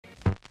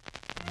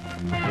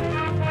ain't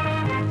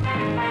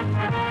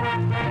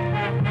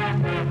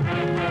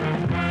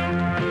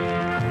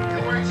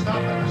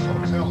stopping at this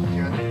hotel,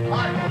 kid.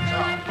 My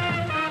hotel.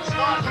 The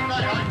stars at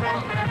night, I put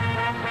 'em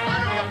there.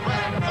 I know the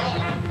president's all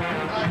of 'em.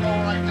 And I go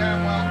right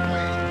damn well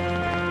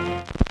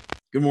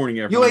pleased. Good morning,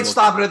 everyone. You ain't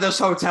stopping at this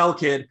hotel,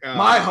 kid.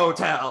 My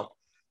hotel.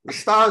 The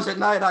stars at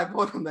night, I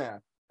put them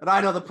there. And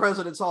I know the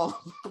president's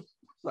all...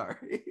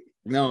 Sorry.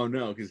 No,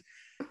 because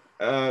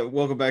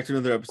welcome back to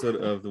another episode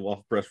of the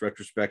Waffle Press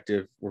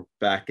Retrospective. We're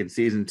back in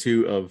season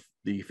 2 of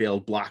the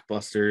failed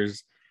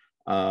Blockbusters.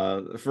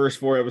 The first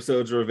 4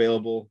 episodes are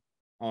available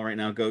all right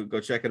now. Go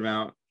check them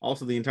out.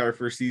 Also, the entire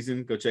first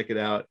season, go check it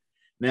out.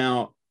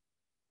 Now,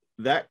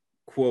 that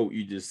quote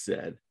you just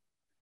said,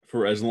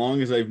 for as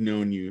long as I've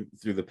known you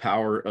through the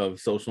power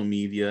of social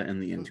media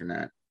and the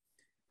internet,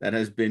 that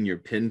has been your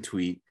pinned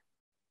tweet.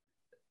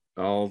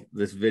 All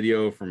this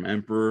video from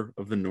Emperor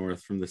of the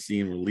North, from the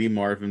scene where Lee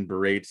Marvin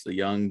berates a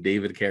young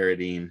David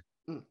Carradine.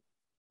 And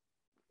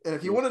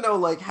if you want to know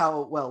like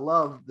how well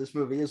loved this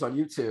movie is on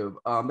YouTube,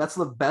 that's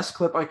the best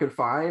clip I could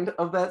find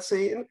of that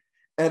scene.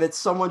 And it's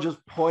someone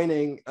just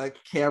pointing a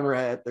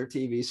camera at their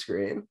TV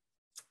screen.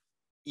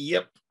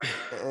 Yep.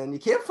 And you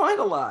can't find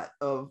a lot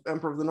of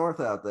Emperor of the North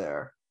out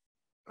there,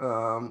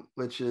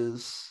 which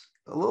is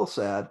a little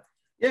sad.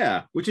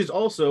 Yeah, which is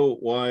also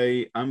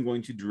why I'm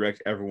going to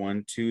direct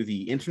everyone to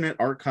the Internet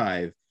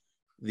Archive.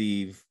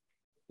 It's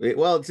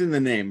in the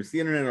name. It's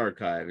the Internet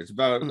Archive. It's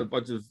about a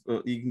bunch of,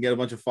 you can get a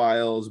bunch of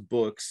files,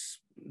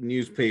 books,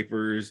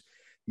 newspapers,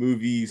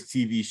 movies,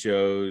 TV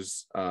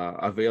shows,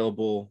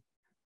 available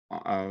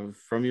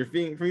from your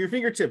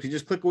fingertips. You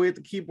just click away at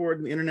the keyboard,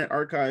 and the Internet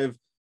Archive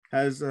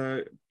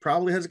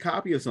probably has a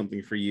copy of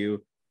something for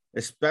you,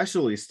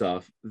 especially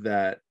stuff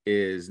that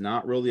is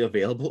not really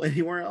available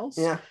anywhere else.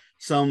 Yeah.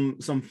 Some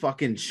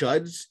fucking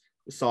chuds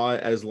saw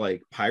it as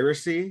like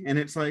piracy, and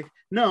it's like,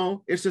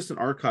 no, it's just an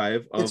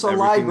archive of it's a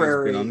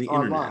library on the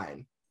online.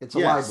 internet. It's a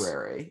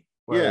library.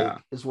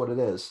 Is what it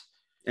is.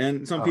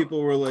 And some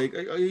people were like,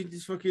 oh, you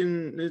just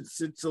fucking,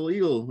 it's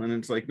illegal, and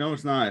it's like, no,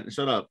 it's not.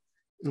 Shut up,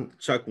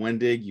 Chuck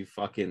Wendig, you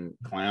fucking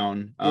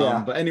clown.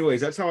 But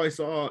anyways, that's how I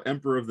saw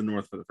Emperor of the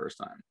North for the first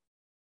time.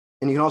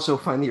 And you can also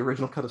find the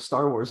original cut of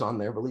Star Wars on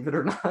there, believe it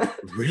or not.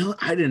 Really?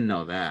 I didn't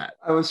know that.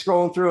 I was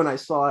scrolling through and I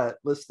saw it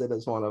listed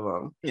as one of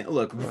them. Yeah,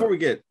 look, before we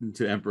get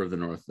to Emperor of the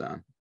North,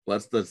 then,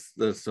 let's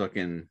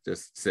fucking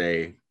just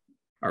say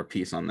our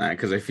piece on that,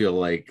 because I feel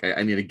like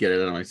I need to get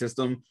it out of my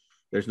system.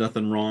 There's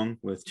nothing wrong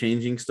with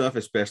changing stuff,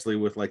 especially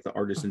with like the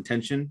artist's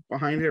intention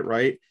behind it,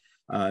 right?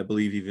 I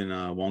believe even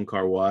Wong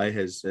Kar-wai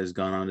has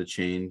gone on to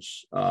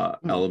change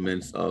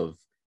elements of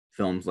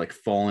films like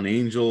Fallen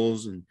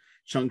Angels and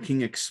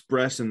Chungking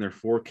Express in their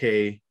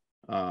 4K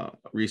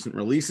recent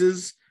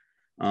releases.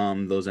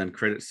 Those end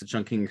credits to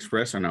Chungking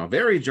Express are now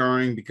very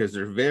jarring because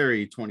they're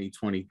very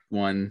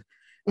 2021,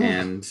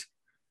 and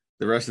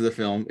the rest of the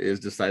film is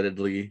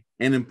decidedly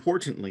and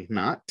importantly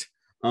not.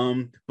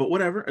 But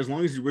whatever, as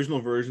long as the original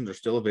versions are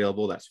still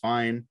available, that's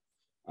fine.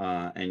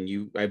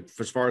 And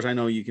as far as I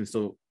know, you can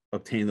still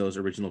obtain those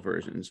original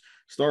versions.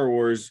 Star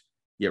Wars,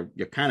 you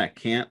kind of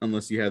can't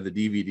unless you have the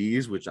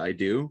DVDs, which I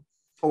do.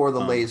 Or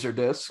the laser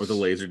discs. Or the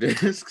laser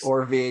discs.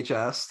 Or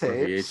VHS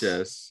tapes. Or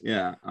VHS,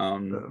 yeah.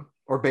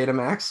 Or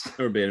Betamax.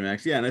 Or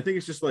Betamax, yeah. And I think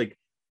it's just like,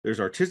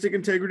 there's artistic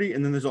integrity,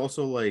 and then there's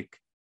also like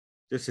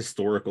just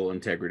historical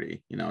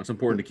integrity. You know, it's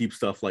important to keep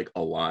stuff like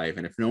alive.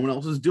 And if no one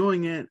else is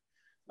doing it,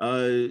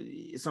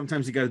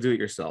 sometimes you got to do it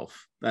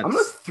yourself. I'm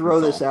going to throw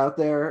this out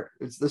there.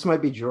 This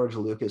might be George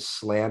Lucas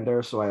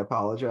slander, so I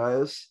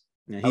apologize.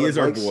 Yeah, he is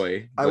our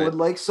boy. I would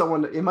like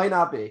someone, it might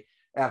not be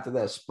after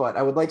this, but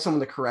I would like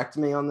someone to correct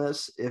me on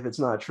this if it's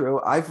not true.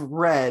 I've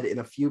read in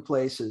a few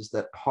places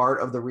that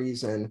part of the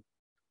reason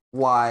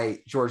why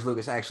George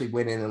Lucas actually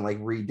went in and like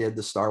redid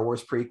the Star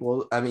Wars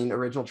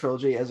original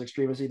trilogy as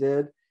extreme as he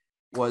did,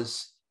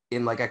 was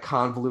in like a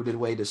convoluted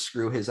way to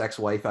screw his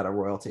ex-wife out of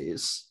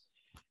royalties,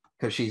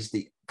 because she's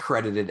the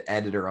credited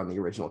editor on the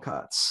original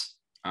cuts.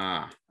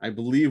 I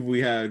believe we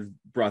had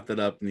brought that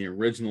up in the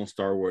original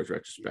Star Wars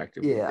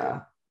retrospective. Yeah.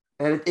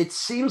 And it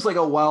seems like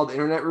a wild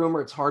internet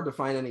rumor. It's hard to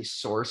find any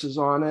sources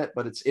on it,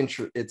 but it's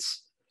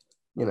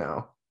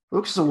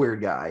Luke's a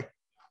weird guy.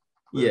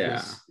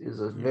 Yeah. Is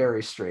a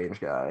very strange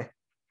guy.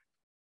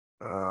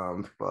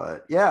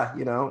 But yeah,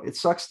 it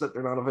sucks that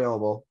they're not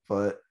available,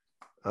 but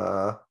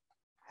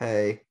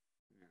hey,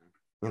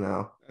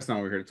 that's not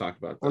what we're here to talk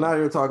about, though. We're not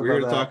here to talk about that. We're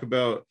here to talk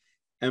about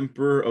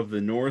Emperor of the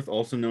North,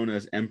 also known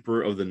as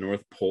Emperor of the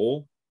North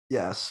Pole.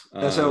 Yes,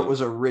 that's how it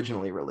was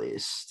originally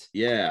released.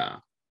 Yeah.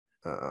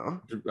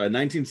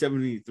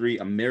 1973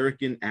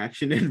 American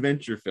action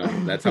adventure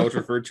film. That's how it's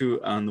referred to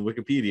on the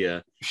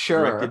Wikipedia.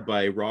 Sure. Directed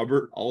by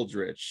Robert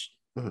Aldrich.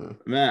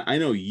 Matt, I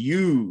know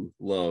you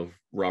love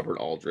Robert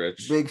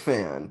Aldrich. Big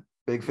fan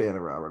of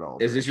Robert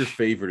Aldrich. Is this your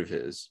favorite of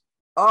his?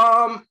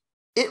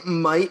 It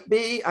might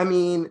be. I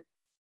mean,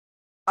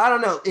 I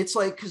don't know. It's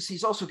like, because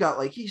he's also got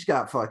he's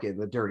got fucking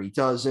The Dirty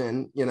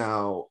Dozen,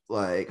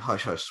 like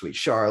Hush Hush Sweet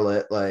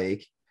Charlotte,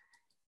 like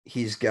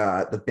he's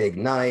got The Big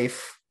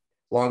Knife.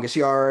 Longest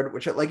Yard,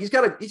 which like he's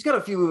got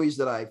a few movies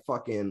that I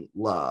fucking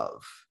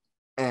love,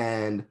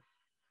 and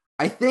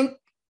I think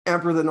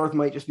Emperor of the North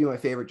might just be my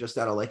favorite, just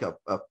out of like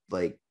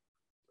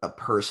a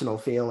personal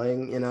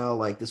feeling,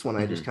 like this one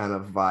I just kind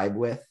of vibe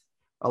with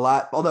a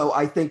lot. Although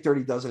I think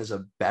Dirty Dozen is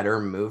a better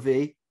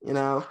movie,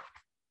 But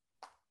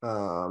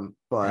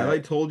have I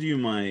told you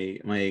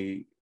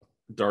my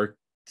dark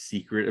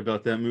secret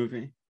about that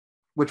movie?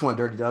 Which one,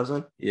 Dirty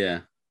Dozen?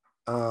 Yeah.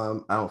 I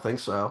don't think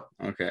so.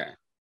 Okay.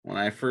 When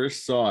I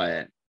first saw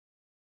it,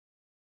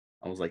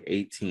 I was like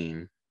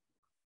 18,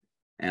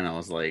 and I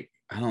was like,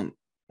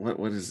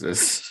 what is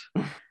this?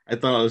 I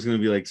thought it was gonna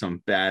be like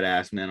some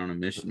badass man on a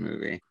mission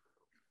movie,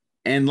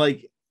 and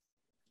like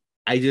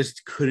I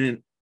just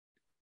couldn't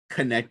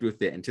connect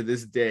with it. And to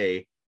this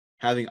day,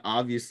 having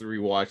obviously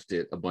rewatched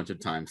it a bunch of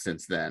times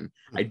since then,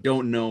 I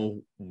don't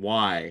know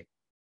why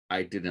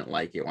I didn't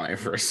like it when I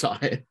first saw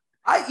it.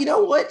 You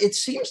know what? It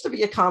seems to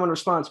be a common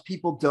response.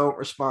 People don't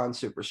respond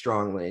super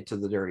strongly to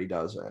the Dirty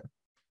Dozen.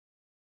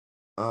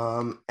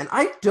 And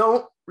I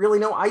don't really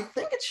know. I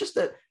think it's just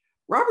that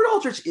Robert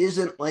Aldrich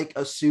isn't like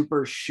a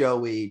super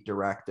showy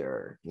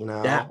director,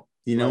 That,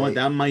 what?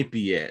 That might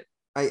be it.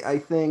 I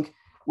think,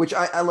 which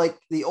I like,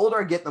 the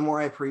older I get, the more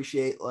I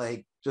appreciate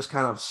like just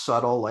kind of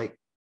subtle, like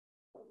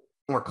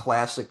more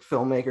classic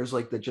filmmakers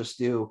like that just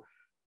do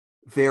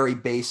very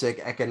basic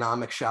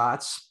economic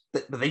shots.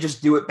 But they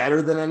just do it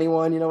better than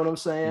anyone. You know what I'm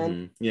saying?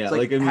 Mm-hmm. Yeah,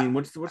 like I mean,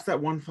 what's that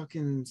one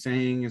fucking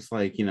saying? It's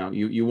like,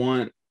 you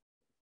want,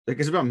 like,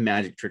 it's about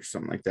magic tricks,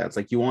 something like that. It's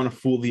like you want to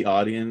fool the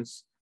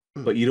audience,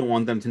 but you don't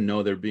want them to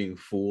know they're being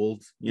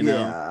fooled.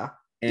 Yeah.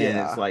 And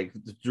it's like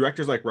the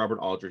directors like Robert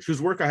Aldrich,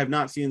 whose work I have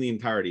not seen the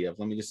entirety of.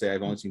 Let me just say,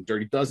 I've only seen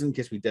Dirty Dozen,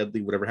 Kiss Me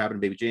Deadly, Whatever Happened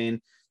to Baby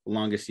Jane, The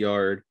Longest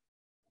Yard.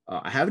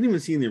 I haven't even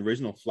seen the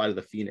original Flight of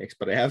the Phoenix,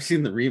 but I have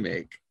seen the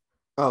remake.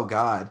 Oh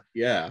God.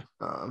 Yeah.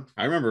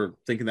 I remember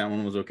thinking that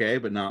one was okay,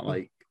 but not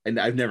like, and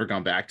I've never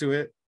gone back to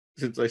it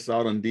since I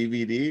saw it on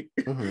DVD.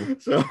 Mm-hmm.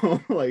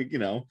 So like,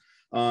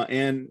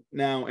 and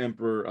now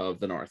Emperor of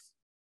the North.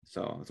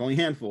 So it's only a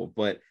handful,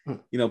 but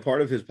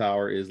part of his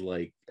power is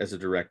like, as a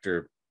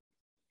director,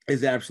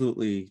 is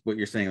absolutely what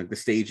you're saying, like the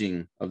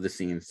staging of the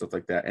scenes, stuff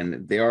like that.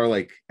 And they are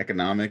like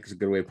economic is a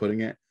good way of putting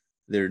it.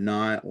 They're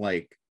not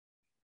like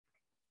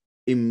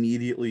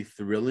immediately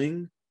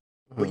thrilling,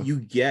 but you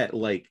get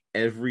like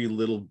every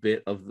little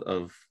bit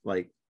of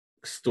like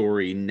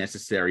story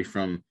necessary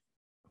from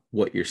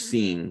what you're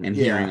seeing and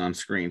hearing on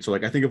screen. So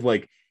like I think of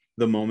like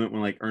the moment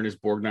when like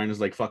Ernest Borgnine is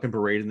like fucking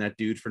berating that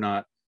dude for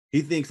not,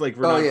 he thinks like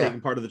for not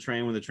taking part of the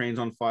train when the train's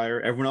on fire.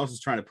 Everyone else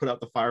is trying to put out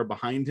the fire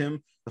behind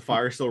him. The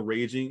fire's still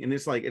raging, and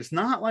it's like it's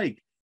not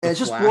like, and it's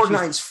just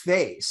Borgnine's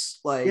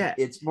face, like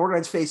it's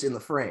Borgnine's face in the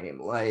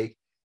frame, like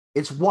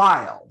it's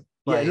wild.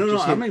 Like, no,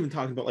 I'm not even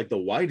talking about like the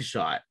wide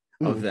shot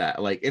of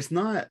that. Like it's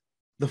not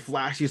the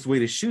flashiest way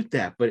to shoot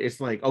that, but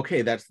it's like,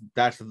 okay, that's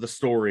the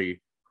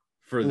story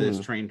for this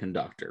train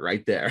conductor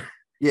right there.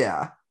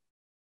 Yeah,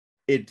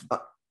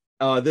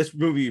 this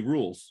movie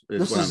rules.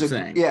 Is what I'm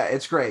saying. Yeah,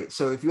 it's great.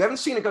 So if you haven't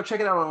seen it, go check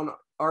it out on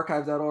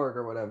archive.org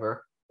or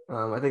whatever.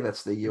 I think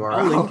that's the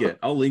URL.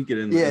 I'll link it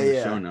in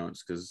the show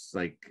notes, because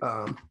like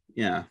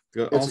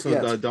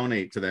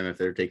donate to them if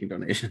they're taking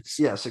donations.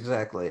 Yes,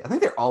 exactly. I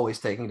think they're always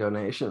taking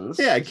donations.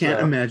 Yeah, I can't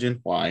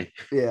imagine why.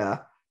 Yeah.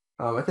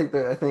 I think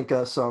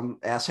some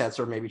asshats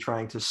are maybe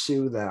trying to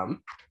sue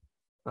them,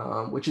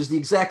 which is the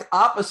exact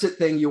opposite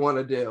thing you want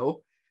to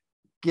do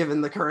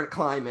given the current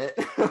climate.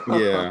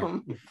 Yeah.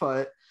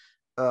 But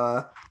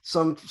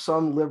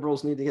some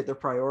liberals need to get their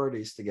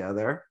priorities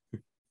together.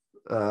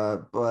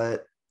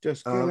 But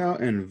just get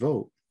out and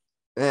vote.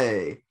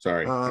 Hey,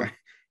 sorry.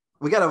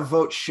 We got to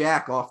vote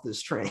Shaq off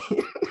this train.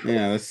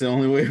 Yeah, that's the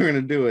only way we're going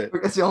to do it.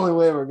 That's the only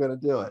way we're going to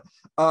do it.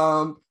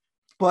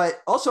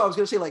 But also I was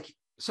going to say, like,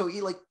 so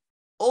he like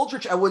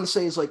Aldrich, I wouldn't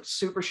say is like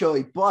super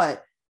showy,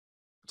 but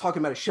talking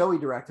about a showy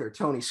director,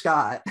 Tony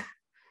Scott,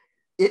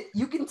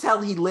 you can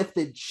tell he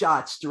lifted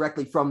shots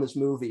directly from this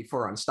movie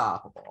for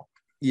Unstoppable.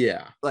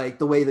 Yeah, like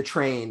the way the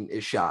train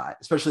is shot,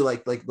 especially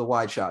like the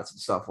wide shots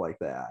and stuff like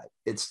that.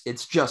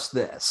 It's just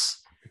this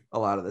a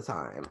lot of the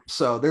time.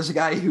 So there's a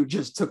guy who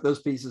just took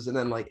those pieces and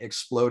then like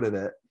exploded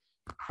it.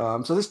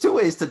 So there's two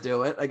ways to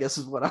do it, I guess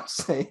is what I'm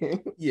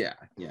saying. Yeah.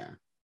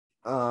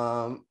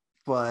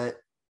 But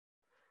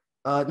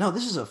no,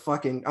 this is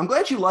I'm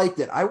glad you liked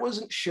it. I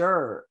wasn't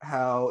sure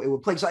how it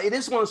would play. So it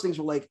is one of those things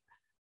where like,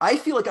 I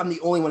feel like I'm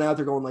the only one out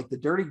there going like the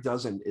Dirty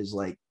Dozen is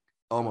like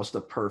almost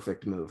a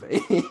perfect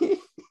movie.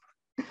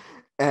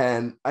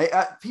 And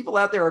people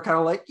out there are kind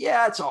of like,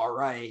 yeah, it's all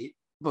right,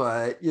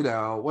 but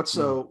what's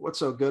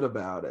so good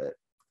about it?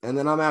 And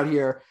then I'm out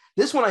here.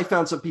 This one I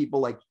found some people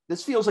like,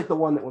 this feels like the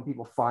one that when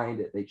people find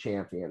it, they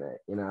champion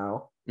it.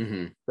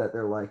 That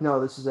they're like, no,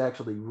 this is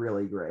actually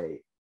really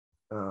great.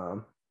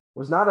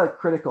 Was not a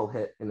critical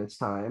hit in its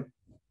time,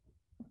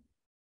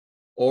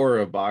 or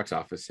a box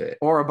office hit,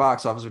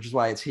 which is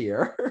why it's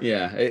here.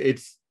 Yeah,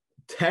 it's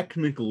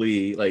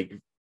technically like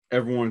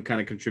everyone kind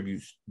of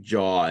contributes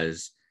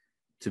Jaws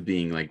to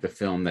being like the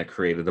film that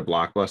created the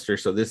blockbuster.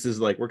 So this is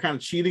like, we're kind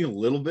of cheating a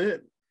little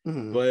bit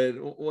but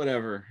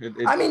whatever.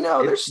 I mean,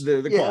 no, there's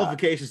the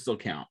qualifications still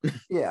count.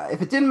 Yeah,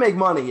 if it didn't make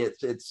money,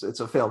 it's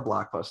a failed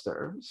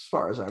blockbuster as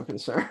far as I'm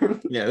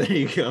concerned. Yeah, there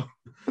you go.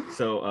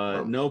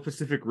 So no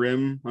Pacific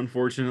Rim,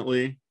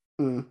 unfortunately.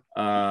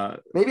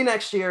 Maybe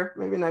next year.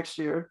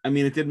 I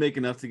mean, it did make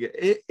enough to get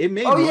it. It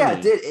made. Oh money. yeah,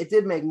 it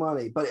did make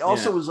money, but it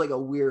also was like a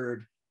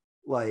weird,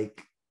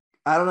 like,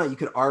 I don't know. You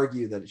could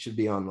argue that it should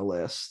be on the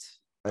list.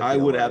 I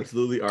would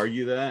absolutely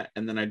argue that,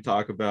 and then I'd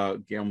talk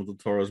about Guillermo del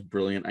Toro's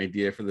brilliant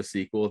idea for the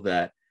sequel.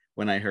 That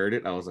when I heard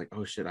it, I was like,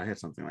 "Oh shit, I had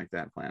something like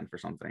that planned for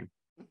something."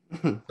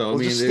 So well, I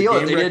mean, just steal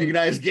it. They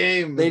recognized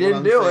game. They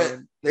didn't do it.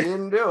 They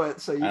didn't do it,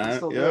 so you can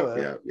still do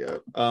it. Yeah.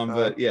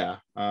 But yeah.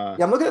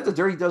 I'm looking at the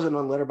Dirty Dozen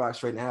on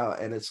Letterboxd right now,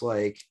 and it's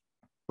like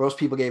most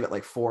people gave it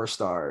like 4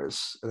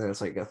 stars, and then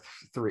it's like a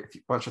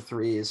bunch of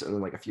 3s, and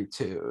then like a few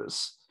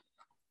 2s.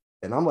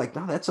 And I'm like,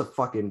 no, that's a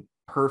fucking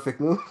perfect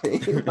movie.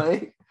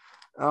 Like,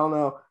 I don't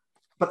know,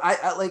 but I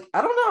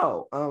don't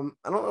know.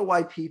 I don't know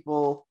why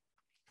people.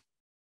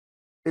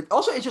 It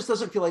just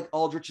doesn't feel like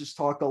Aldrich has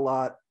talked a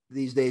lot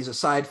these days,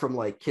 aside from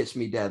like Kiss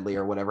Me Deadly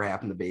or Whatever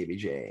Happened to Baby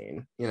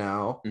Jane,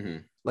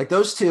 like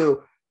those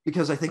two,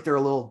 because I think they're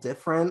a little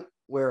different.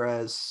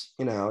 Whereas,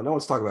 no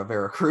one's talking about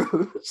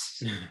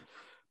Veracruz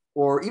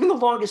or even The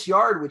Longest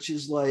Yard, which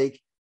is like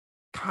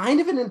kind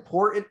of an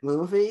important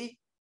movie.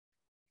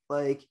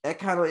 Like that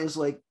kind of is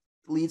like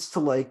leads to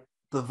like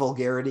the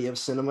vulgarity of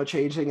cinema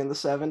changing in the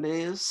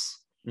 70s.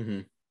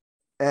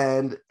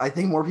 And I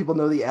think more people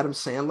know the Adam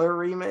Sandler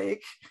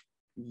remake.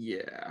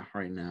 Yeah,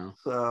 right now.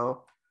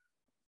 So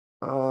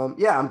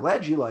I'm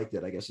glad you liked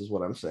it, I guess is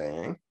what I'm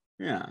saying.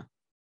 Yeah.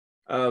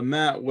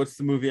 Matt, what's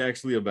the movie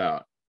actually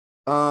about?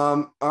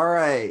 All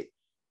right.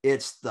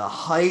 It's the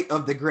height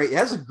of the great. It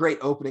has a great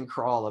opening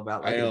crawl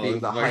about like it being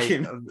the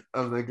height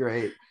of the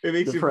Great It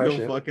makes Depression. You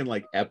feel fucking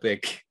like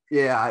epic.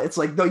 Yeah, it's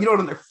like, no, you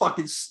don't under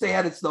fucking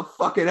stand. It's the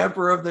fucking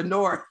Emperor of the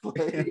North.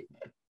 Like,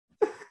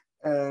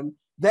 and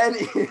then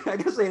I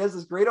guess it has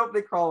this great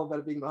opening crawl about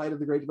it being the height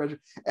of the Great Depression.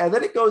 And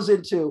then it goes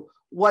into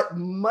what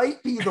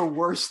might be the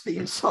worst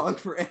theme song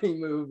for any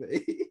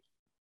movie.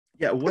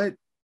 Yeah, what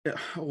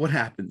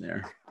happened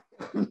there?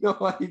 No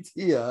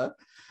idea.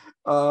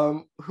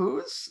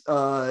 Who's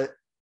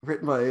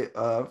written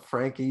by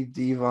Frankie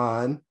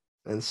Devon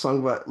and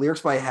sung by lyrics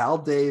by Hal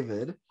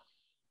David.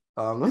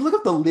 Let me look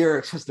up the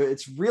lyrics because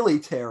it's really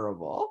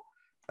terrible.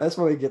 I just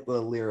want to get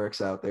the lyrics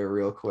out there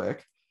real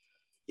quick.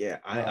 Yeah,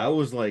 I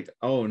was like,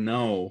 oh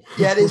no.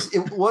 Yeah,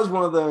 it was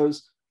one of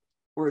those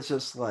where it's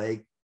just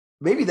like,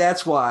 maybe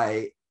that's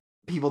why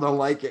people don't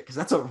like it, because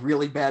that's a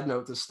really bad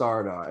note to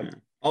start on. Yeah.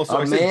 Also,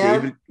 I said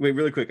David. Wait,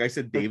 really quick. I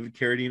said David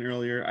Carradine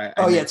earlier.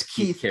 It's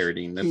Keith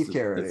Carradine.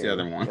 Carradine. That's the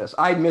other one. Yes,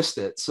 I missed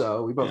it,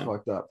 so we both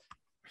fucked up.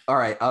 All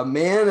right, a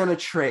man and a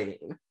train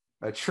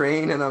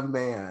and a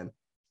man.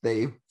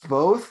 They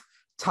both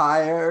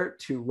tire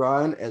to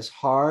run as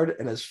hard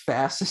and as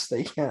fast as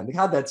they can.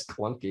 God, that's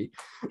clunky.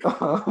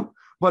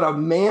 But a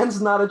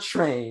man's not a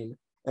train,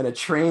 and a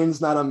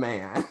train's not a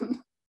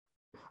man.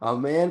 A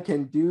man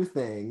can do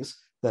things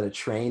that a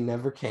train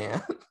never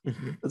can.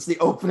 That's the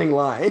opening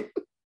line.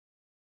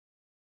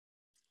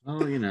 Oh,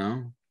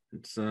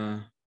 it's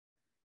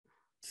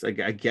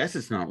I guess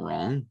it's not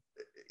wrong.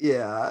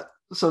 Yeah.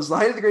 So it's the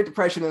height of the Great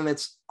Depression, and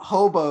it's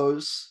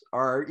hobos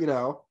are,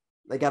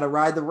 they got to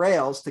ride the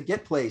rails to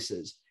get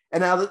places.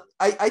 And now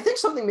I think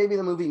something maybe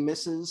the movie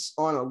misses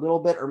on a little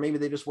bit, or maybe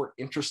they just weren't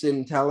interested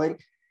in telling,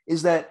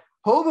 is that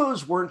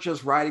hobos weren't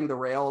just riding the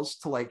rails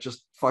to like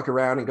just fuck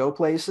around and go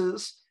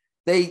places.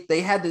 They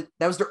had to,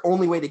 that was their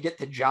only way to get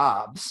to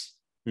jobs.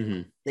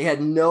 Mm-hmm. They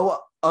had no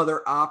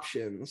other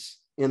options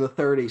in the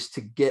 30s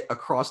to get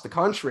across the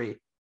country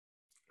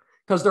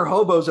because they're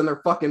hobos and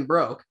they're fucking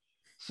broke.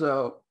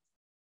 So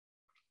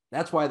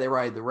that's why they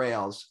ride the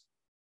rails.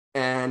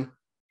 And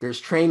there's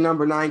train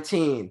number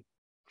 19,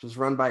 which is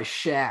run by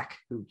Shaq,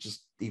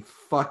 he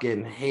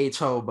fucking hates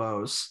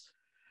hobos.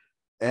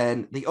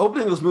 And the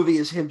opening of this movie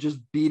is him just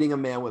beating a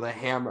man with a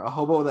hammer, a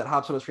hobo that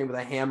hops on a train with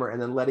a hammer,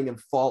 and then letting him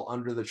fall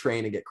under the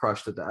train and get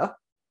crushed to death.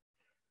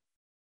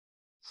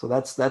 So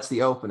that's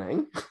the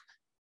opening.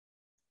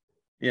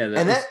 Yeah,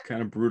 that's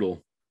kind of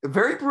brutal. A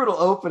very brutal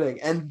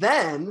opening. And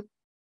then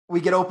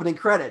we get opening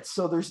credits.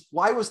 So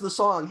why was the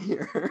song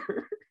here?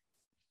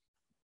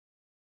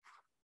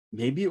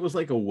 Maybe it was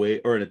like a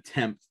way or an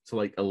attempt to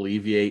like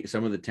alleviate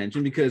some of the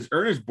tension, because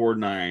Ernest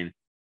Borgnine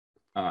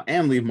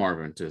and Lee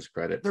Marvin, to his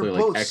credit, they're play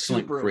both like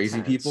excellent crazy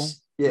intense people.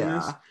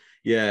 Yeah.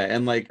 Yeah,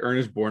 and like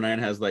Ernest Borgnine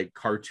has like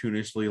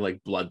cartoonishly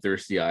like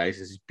bloodthirsty eyes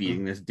as he's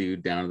beating this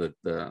dude down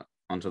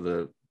onto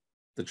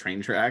the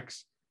train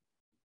tracks.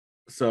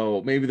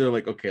 So maybe they're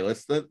like, okay,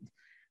 let's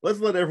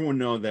let everyone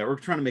know that we're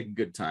trying to make a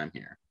good time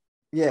here.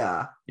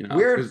 Yeah.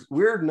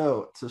 Weird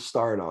note to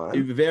start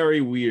on.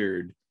 Very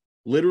weird.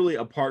 Literally,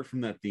 apart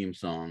from that theme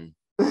song,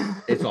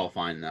 it's all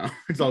fine though.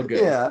 It's all good.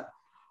 Yeah.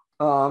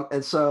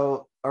 And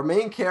so our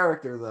main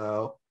character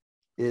though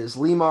is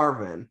Lee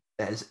Marvin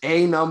as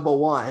number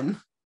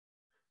one,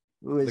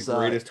 who is the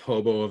greatest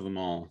hobo of them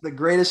all. The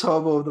greatest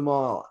hobo of them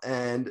all.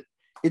 And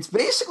It's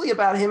basically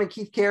about him and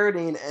Keith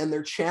Carradine and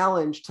their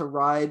challenge to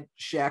ride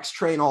Shaq's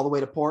train all the way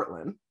to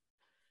Portland.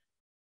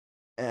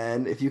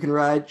 And if you can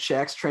ride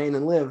Shaq's train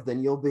and live,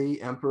 then you'll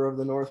be Emperor of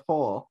the North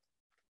Pole,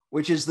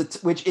 which is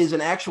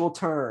an actual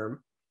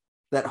term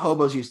that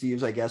hobos used to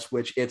use, I guess,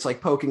 which it's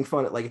like poking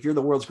fun at, like, if you're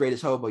the world's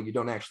greatest hobo, you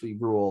don't actually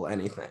rule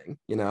anything,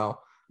 you know?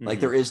 Like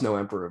there is no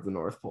Emperor of the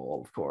North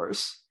Pole, of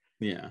course.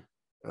 Yeah.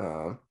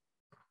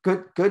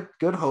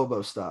 Good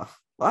hobo stuff.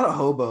 A lot of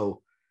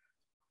hobo.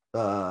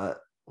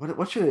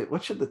 What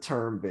should the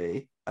term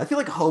be? I feel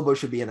like hobo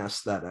should be an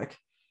aesthetic.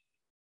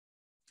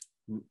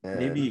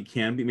 Maybe it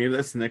can be. Maybe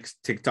that's the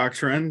next TikTok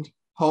trend.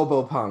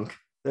 Hobo punk.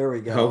 There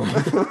we go.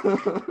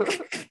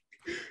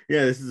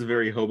 Yeah, this is a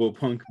very hobo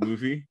punk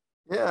movie.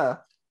 Yeah.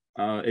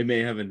 It may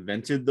have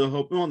invented the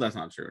hobo. Well, that's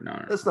not true.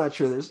 No. That's not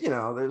true.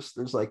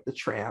 There's like the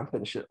tramp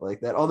and shit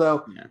like that.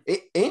 Although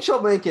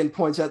Angel Mencken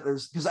points out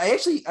because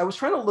I was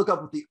trying to look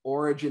up what the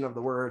origin of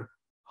the word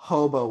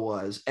hobo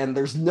was, and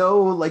there's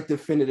no like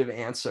definitive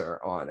answer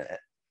on it.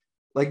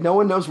 Like no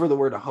one knows where the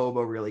word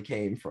hobo really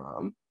came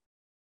from.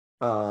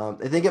 I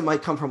think it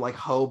might come from like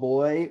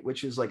hoboy,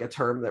 which is like a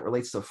term that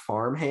relates to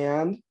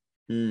farmhand.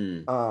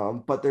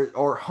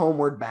 Or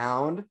homeward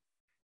bound,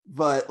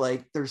 but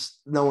like there's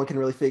no one can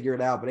really figure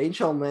it out. But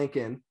H.L.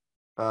 Mencken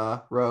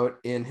wrote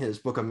in his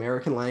book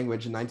American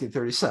Language in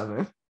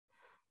 1937,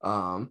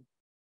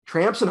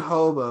 tramps and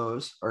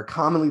hobos are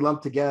commonly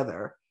lumped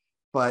together,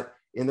 but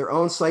in their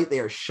own sight they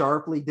are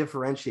sharply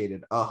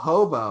differentiated. A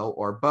hobo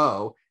or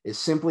beau is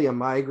simply a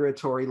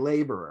migratory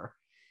laborer.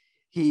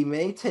 He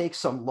may take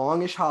some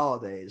longish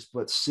holidays,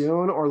 but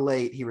soon or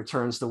late he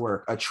returns to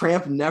work. A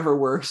tramp never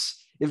works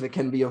if it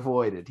can be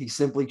avoided. He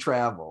simply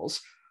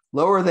travels.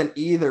 Lower than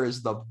either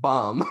is the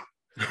bum,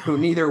 who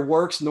neither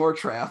works nor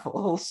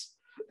travels,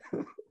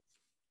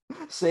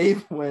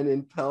 save when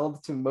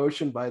impelled to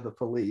motion by the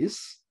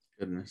police.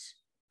 Goodness.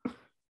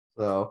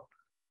 So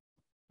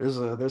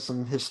there's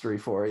some history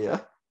for you. All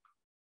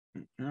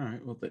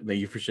right. Well, thank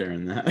you for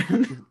sharing that.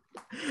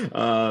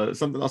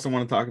 Something else I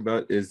want to talk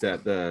about is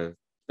that the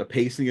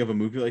pacing of a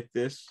movie like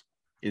this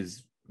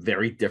is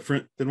very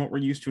different than what we're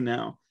used to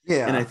now.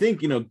 Yeah. And I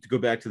think, to go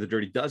back to The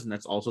Dirty Dozen,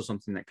 that's also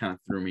something that kind of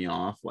threw me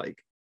off.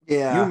 Like,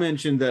 yeah, you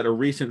mentioned that a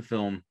recent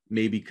film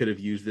maybe could have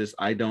used this.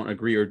 I don't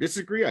agree or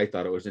disagree. I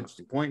thought it was an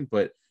interesting point,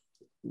 but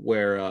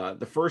where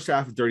the first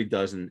half of Dirty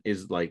Dozen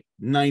is like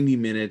 90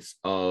 minutes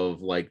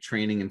of like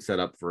training and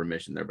setup for a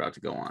mission they're about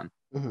to go on.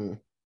 Mm-hmm.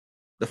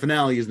 The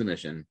finale is the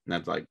mission. And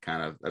that's like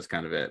kind of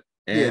it.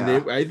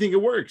 And I think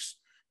it works.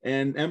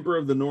 And Emperor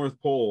of the North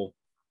Pole,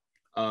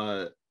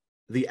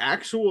 the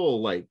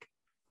actual like,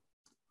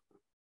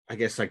 I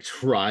guess like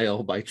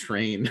trial by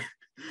train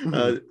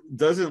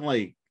doesn't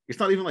like, it's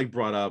not even like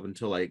brought up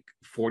until like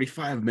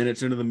 45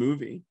 minutes into the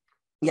movie.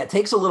 Yeah, it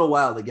takes a little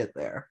while to get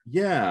there.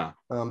 Yeah.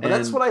 But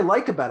that's what I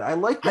like about it. I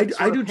like that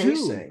I do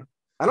pacing. too.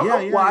 I don't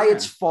know why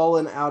it's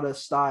fallen out of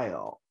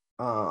style.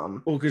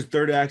 Well, because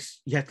third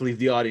acts, you have to leave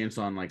the audience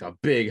on like a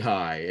big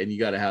high and you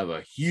got to have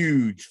a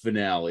huge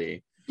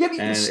finale. Yeah, but you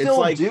can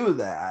still do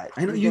that.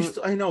 I know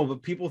I know,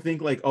 but people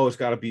think like, oh, it's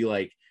got to be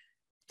like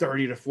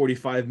 30 to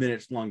 45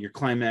 minutes long. Your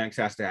climax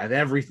has to have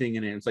everything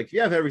in it. It's like, if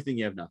you have everything,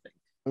 you have nothing.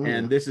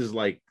 And this is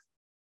like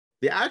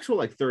the actual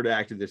like third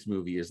act of this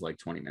movie is like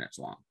 20 minutes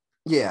long.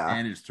 Yeah.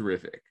 And it's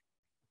terrific.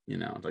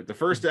 It's like the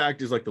first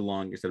act is like the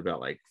longest at about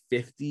like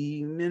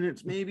 50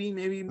 minutes, maybe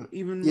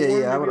even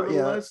more,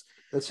 less.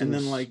 And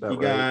then like you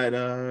got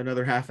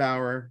another half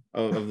hour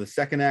of the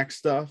second act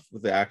stuff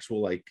with the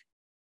actual like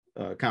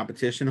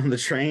competition on the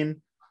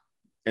train.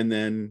 And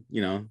then,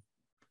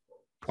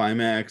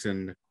 climax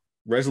and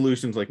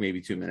resolutions like maybe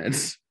 2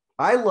 minutes.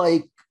 I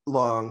like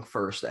long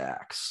first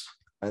acts.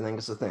 I think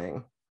it's a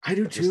thing. I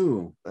do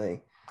too.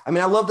 I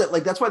mean, I love that.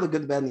 Like, that's why The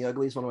Good, the Bad, and the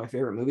Ugly is one of my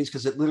favorite movies,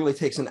 because it literally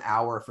takes an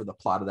hour for the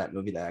plot of that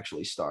movie to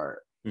actually start.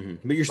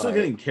 Mm-hmm. But you're still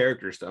getting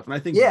character stuff. And I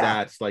think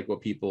that's like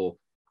what people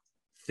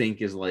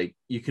think is like,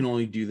 you can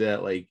only do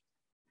that like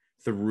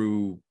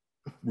through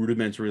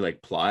rudimentary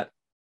like plot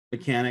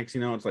mechanics.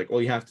 It's like,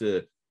 you have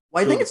to.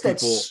 Well, I think it's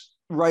that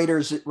writer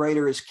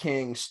is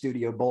king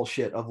studio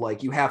bullshit of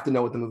like, you have to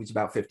know what the movie's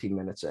about 15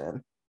 minutes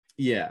in.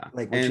 Yeah.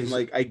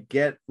 I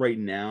get right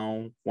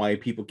now why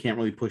people can't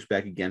really push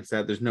back against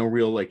that. There's no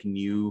real like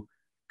new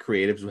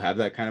creatives who have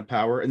that kind of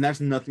power. And that's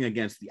nothing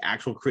against the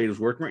actual creatives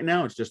working right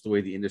now. It's just the way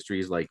the industry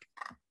is like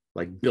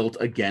built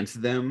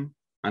against them.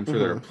 I'm sure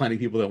there are plenty of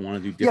people that want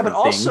to do different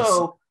things. Yeah, but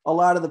also a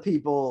lot of the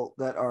people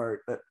that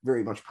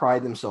very much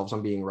pride themselves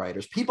on being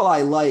writers, people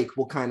I like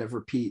will kind of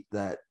repeat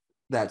that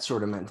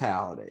sort of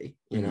mentality,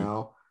 you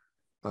know?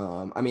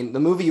 I mean, the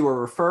movie you were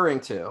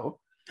referring to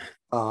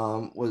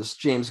was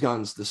James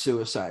Gunn's The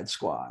Suicide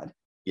Squad.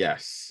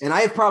 Yes. And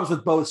I have problems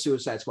with both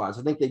Suicide Squads.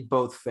 I think they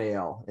both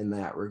fail in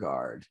that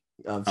regard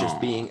of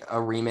just being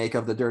a remake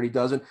of The Dirty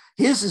Dozen.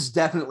 His is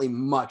definitely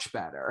much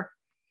better.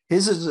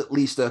 His is at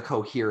least a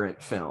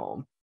coherent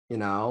film,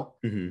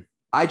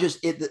 I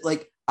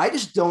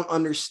just don't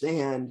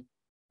understand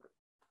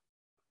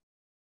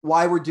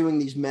why we're doing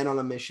these men on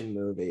a mission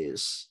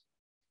movies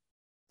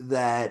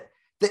that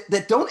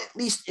that don't at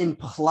least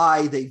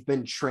imply they've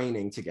been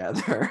training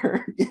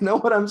together. You know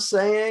what I'm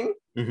saying?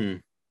 Mm-hmm.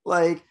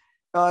 Like,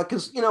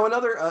 because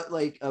another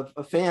like a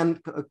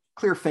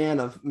clear fan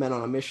of Men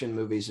on a Mission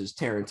movies is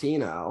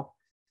Tarantino.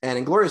 And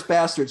in Glorious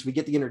Bastards, we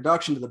get the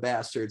introduction to the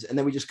Bastards, and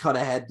then we just cut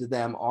ahead to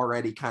them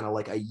already kind of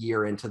like a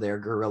year into their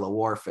guerrilla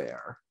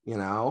warfare,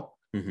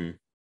 Mm-hmm.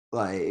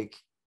 Like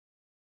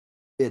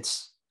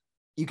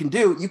you can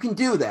do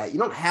that. You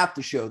don't have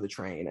to show the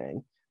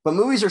training, but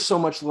movies are so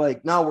much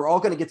like, no, we're all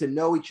going to get to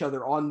know each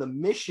other on the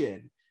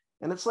mission.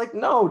 And it's like,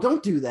 no,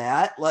 don't do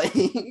that. Like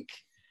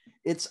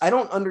I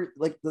don't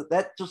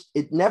that just,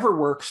 it never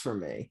works for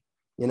me,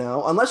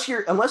 unless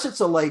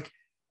it's a, like,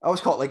 I always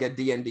call it like a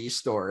D&D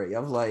story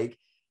of like,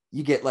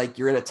 you get like,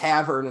 you're in a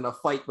tavern and a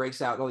fight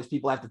breaks out and all these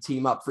people have to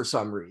team up for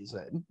some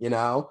reason,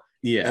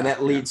 Yeah. And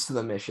that leads to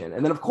the mission.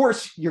 And then, of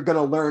course, you're going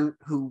to learn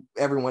who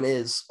everyone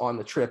is on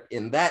the trip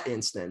in that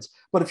instance.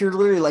 But if you're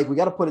literally like, we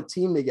got to put a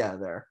team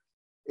together,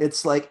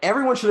 it's like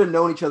everyone should have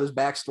known each other's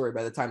backstory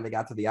by the time they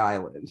got to the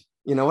island.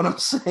 You know what I'm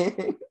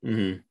saying?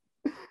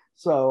 Mm-hmm.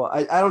 So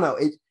I don't know.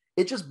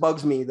 It just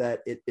bugs me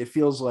that it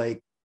feels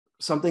like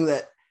something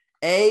that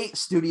A,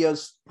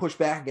 studios push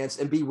back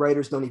against, and B,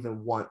 writers don't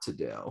even want to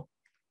do.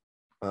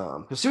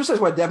 Because Suicide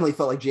Squad definitely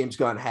felt like James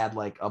Gunn had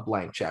like a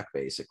blank check,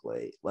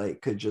 basically,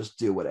 like could just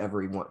do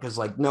whatever he wanted, because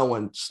like no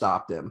one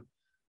stopped him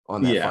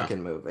on that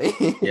fucking movie.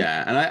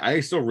 Yeah, and I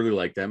still really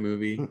like that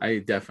movie. I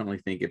definitely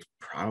think it's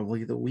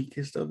probably the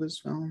weakest of his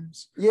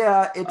films.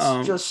 Yeah,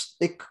 it's just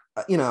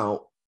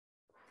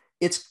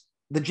it's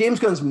the James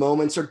Gunn's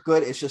moments are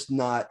good. It's just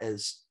not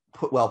as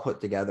well put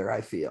together,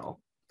 I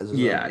feel. As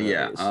yeah.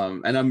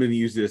 And I'm going to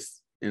use this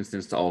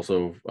instance to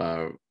also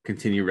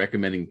continue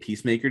recommending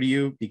Peacemaker to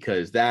you,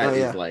 because that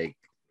is like,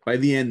 by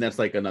the end, that's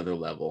like another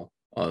level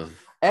of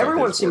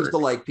everyone seems to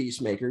like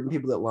Peacemaker, even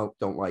people that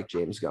don't like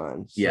James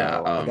Gunn.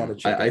 So I gotta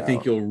check it out. I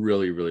think you'll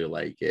really, really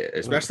like it,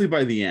 especially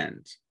by the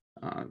end.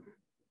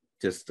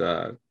 Just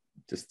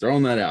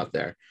throwing that out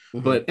there.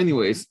 Mm-hmm. But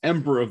anyways,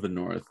 Emperor of the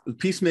North.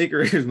 Peacemaker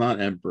is not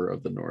Emperor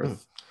of the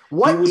North.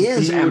 What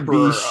is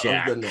Emperor of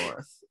the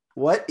North?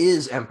 What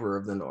is Emperor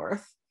of the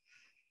North?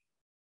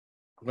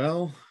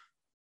 Well,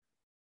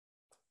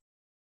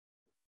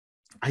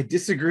 I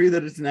disagree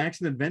that it's an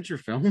action adventure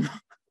film.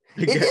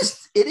 It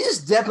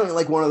is definitely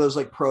like one of those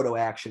like proto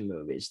action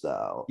movies,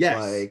 though. Yes,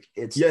 like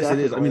it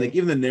is. I mean, like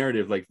even the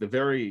narrative, like the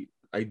very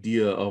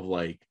idea of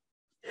like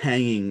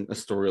hanging a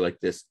story like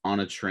this on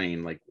a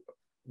train, like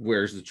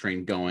where's the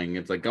train going?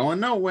 It's like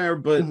going nowhere,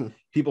 but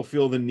people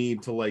feel the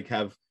need to like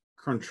have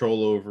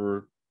control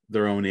over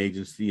their own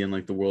agency and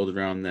like the world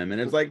around them,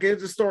 and it's like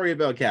it's a story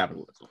about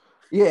capitalism.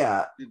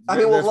 Yeah, I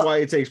mean, that's why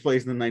it takes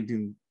place in the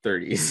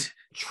 1930s.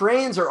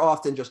 Trains are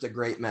often just a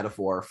great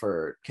metaphor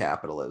for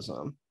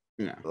capitalism.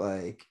 Yeah,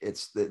 like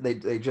it's they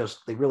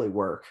really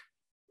work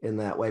in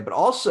that way. But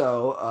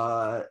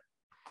also,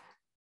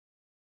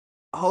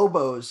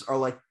 hobos are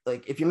like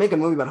if you make a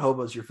movie about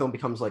hobos, your film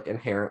becomes like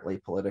inherently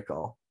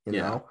political. You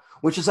know,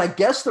 which is, I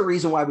guess, the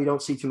reason why we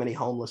don't see too many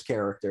homeless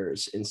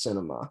characters in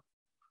cinema.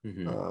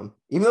 Mm-hmm.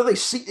 Even though they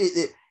see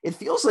it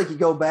feels like you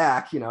go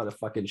back, to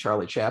fucking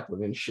Charlie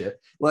Chaplin and shit.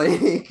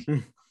 Like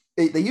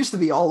they used to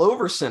be all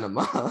over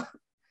cinema,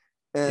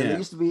 and they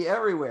used to be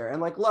everywhere,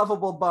 and like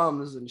lovable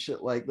bums and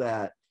shit like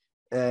that.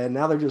 And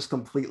now they're just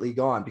completely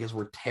gone because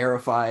we're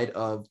terrified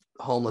of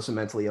homeless and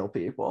mentally ill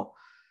people.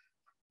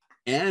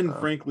 And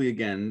frankly,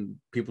 again,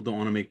 people don't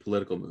want to make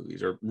political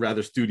movies, or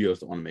rather studios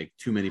don't want to make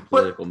too many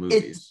political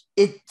movies.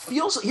 It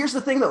feels, here's the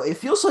thing though, it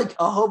feels like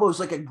a hobo is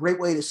like a great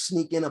way to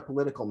sneak in a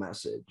political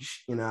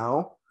message,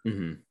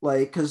 Mm-hmm.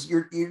 like, because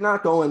you're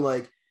not going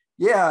like,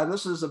 yeah, and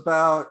this is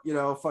about,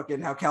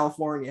 fucking how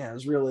California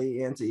has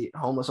really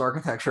anti-homeless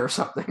architecture or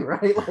something,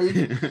 right? Like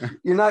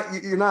you're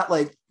not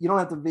like, you don't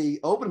have to be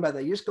open about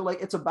that. You just go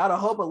like, it's about a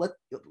hobo.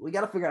 We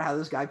got to figure out how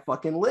this guy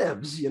fucking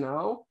lives,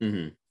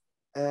 Mm-hmm.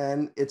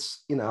 And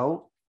it's,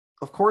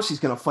 of course he's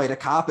going to fight a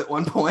cop at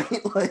one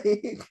point.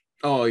 Like,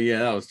 oh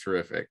yeah, that was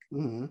terrific.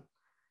 Mm-hmm.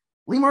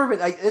 Lee Marvin,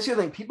 that's the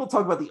other thing. People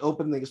talk about the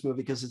opening of this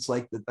movie because it's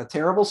like a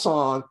terrible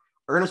song.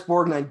 Ernest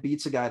Borgnine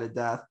beats a guy to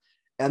death.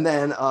 And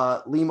then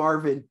Lee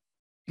Marvin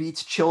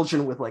beats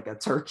children with like a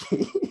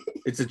turkey.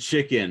 It's a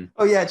chicken.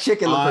 Oh yeah,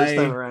 chicken the first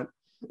time around.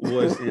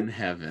 Was in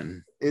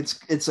heaven.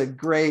 It's a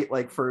great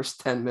like first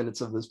 10 minutes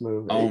of this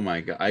movie. Oh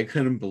my God. I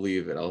couldn't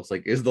believe it. I was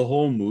like, is the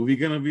whole movie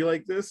going to be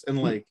like this? And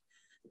like,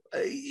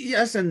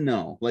 yes and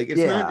no. Like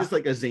it's not just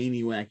like a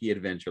zany, wacky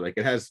adventure. Like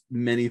it has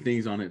many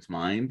things on its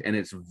mind, and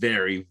it's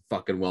very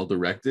fucking well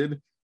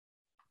directed.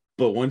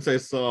 But once I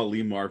saw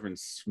Lee Marvin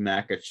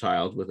smack a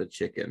child with a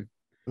chicken,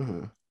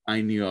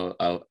 I knew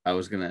I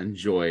was gonna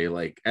enjoy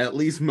like at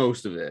least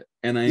most of it,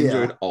 and I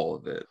enjoyed all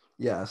of it.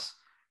 Yes,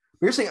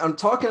 we're saying I'm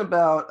talking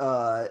about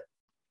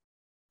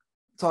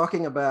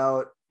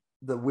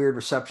the weird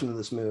reception of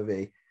this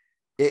movie.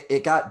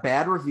 It got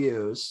bad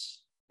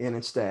reviews in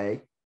its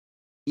day.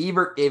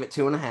 Ebert gave it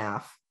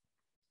 2.5,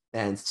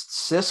 and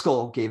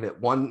Siskel gave it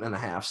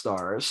 1.5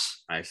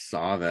 stars. I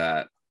saw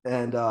that.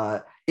 And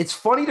it's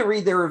funny to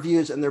read their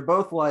reviews, and they're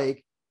both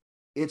like,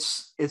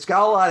 it's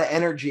got a lot of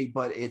energy,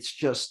 but it's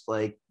just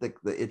like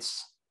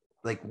it's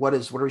like what are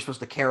we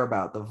supposed to care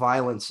about? The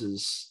violence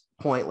is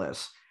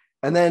pointless.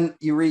 And then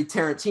you read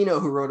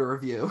Tarantino, who wrote a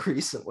review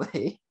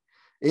recently,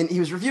 and he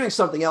was reviewing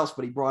something else,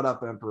 but he brought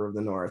up Emperor of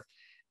the North,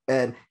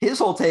 and his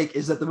whole take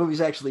is that the movie's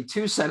actually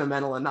too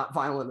sentimental and not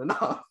violent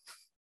enough.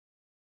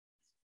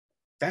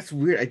 That's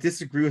weird. I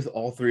disagree with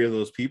all three of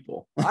those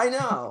people. I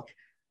know.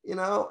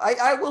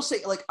 I will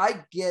say, like,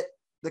 I get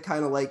the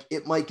kind of like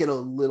it might get a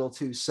little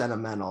too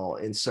sentimental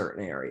in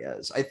certain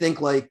areas. I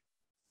think like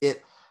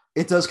it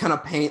does kind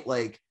of paint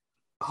like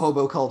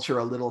hobo culture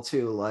a little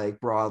too like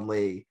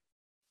broadly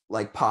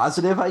like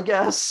positive, I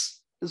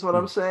guess is what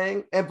I'm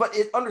saying. But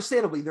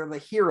understandably they're the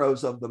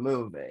heroes of the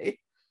movie.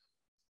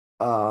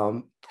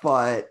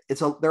 But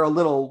they're a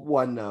little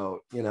one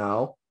note,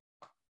 but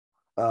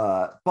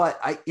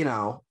I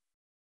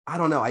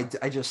don't know.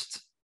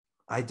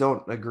 I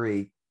don't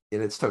agree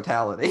in its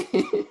totality.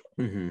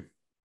 Mm-hmm.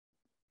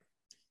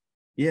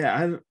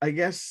 Yeah, I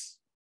guess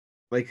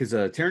like because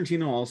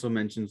Tarantino also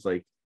mentions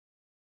like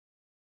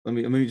let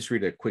me just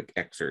read a quick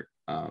excerpt.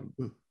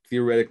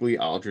 Theoretically,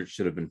 Aldrich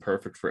should have been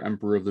perfect for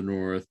Emperor of the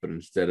North, but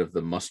instead of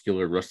the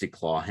muscular, rusty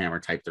claw hammer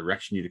type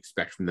direction you'd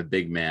expect from the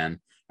big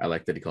man, I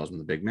like that he calls him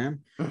the big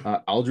man.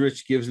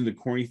 Aldrich gives him the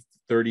corny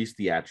 30s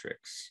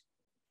theatrics.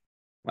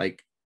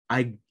 Like,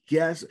 I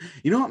guess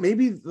what?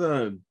 Maybe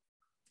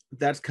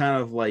that's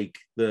kind of like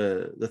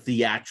the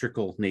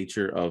theatrical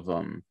nature of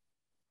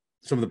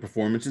some of the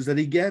performances that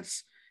he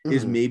gets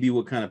is maybe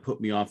what kind of put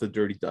me off the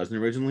Dirty Dozen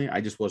originally.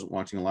 I just wasn't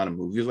watching a lot of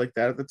movies like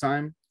that at the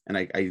time, and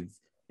I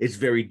it's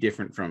very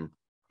different from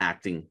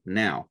acting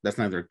now. That's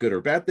neither a good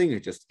or bad thing.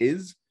 It just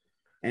is.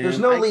 And there's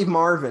no Lee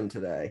Marvin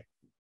today.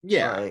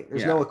 Yeah, like,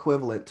 there's no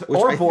equivalent to, which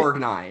or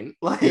Borgnine.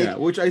 Like, yeah,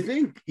 which I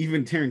think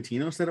even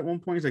Tarantino said at one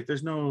point. He's like,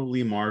 "There's no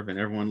Lee Marvin.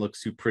 Everyone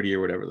looks too pretty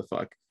or whatever the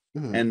fuck."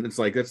 And it's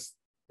like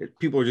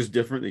people are just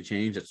different. They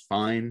change. That's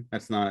fine.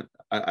 That's not.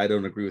 I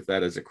don't agree with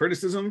that as a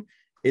criticism.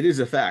 It is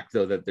a fact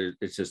though that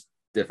it's just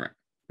different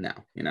now.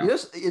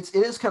 It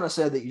is kind of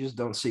sad that you just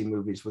don't see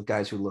movies with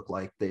guys who look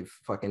like they've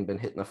fucking been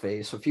hit in the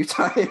face a few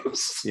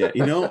times. Yeah,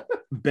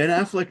 Ben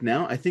Affleck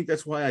now. I think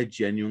that's why I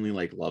genuinely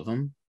like love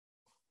him.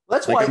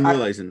 That's like why I'm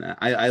realizing that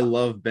I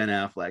love Ben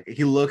Affleck.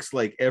 He looks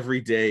like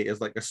every day is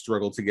like a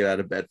struggle to get out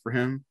of bed for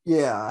him.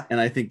 Yeah, and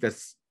I think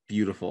that's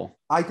beautiful.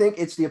 I think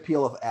it's the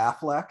appeal of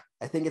Affleck.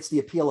 I think it's the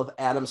appeal of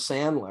Adam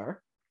Sandler.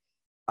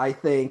 I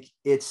think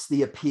it's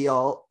the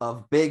appeal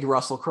of big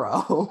Russell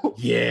Crowe.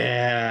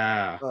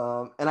 Yeah.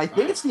 And I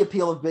think it's the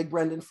appeal of big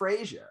Brendan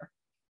Fraser.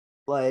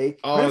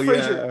 Like, Brendan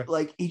Fraser,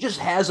 like, he just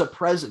has a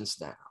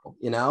presence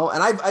now,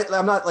 and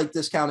I'm not like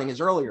discounting his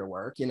earlier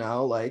work,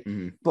 like,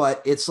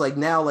 but it's like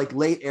now, like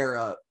late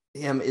era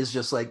him is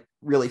just like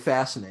really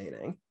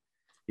fascinating.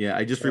 Yeah,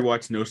 I just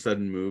rewatched No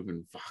Sudden Move,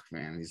 and fuck,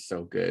 man, he's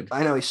so good.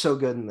 I know he's so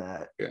good in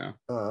that. Yeah.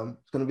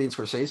 It's gonna be in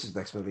Scorsese's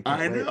next movie.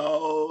 I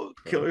know.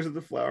 Killers of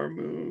the Flower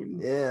Moon.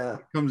 Yeah.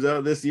 It comes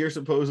out this year,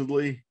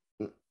 supposedly.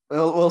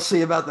 We'll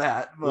see about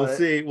that. But,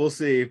 we'll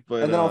see.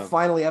 But and then I'll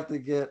finally have to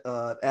get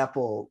an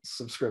Apple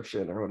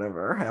subscription or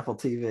whatever, Apple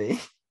TV.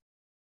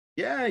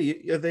 Yeah,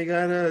 they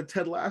got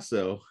Ted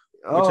Lasso,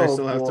 which I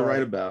still have to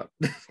write about.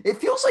 It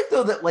feels like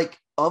though that like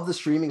of the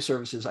streaming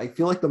services, I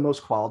feel like the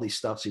most quality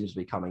stuff seems to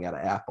be coming out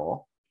of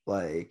Apple.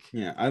 Like,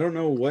 yeah, I don't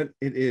know what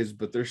it is,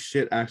 but their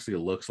shit actually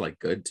looks like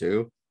good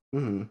too.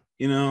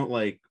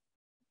 Like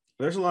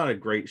there's a lot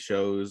of great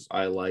shows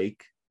I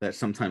like that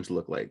sometimes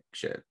look like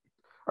shit.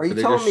 Are you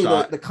telling me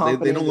the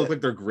company they don't look like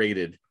they're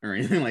graded or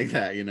anything like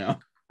that,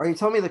 Are you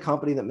telling me the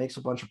company that makes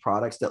a bunch of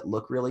products that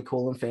look really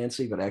cool and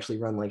fancy but actually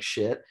run like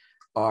shit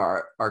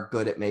are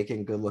good at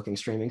making good looking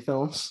streaming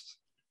films?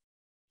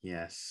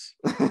 Yes.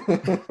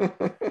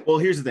 Well,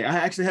 here's the thing. I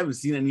actually haven't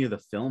seen any of the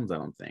films, I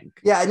don't think.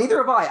 Yeah, neither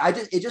have I.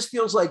 It just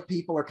feels like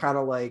people are kind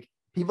of like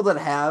people that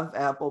have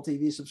Apple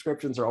TV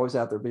subscriptions are always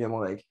out there being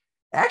like,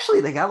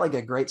 actually, they got like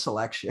a great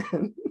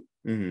selection.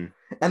 And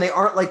they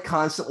aren't like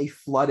constantly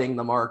flooding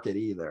the market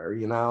either,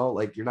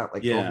 like you're not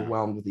like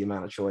overwhelmed with the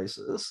amount of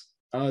choices.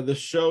 The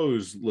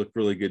shows look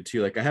really good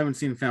too. Like I haven't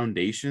seen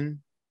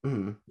Foundation.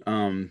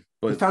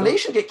 But did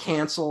Foundation get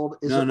canceled?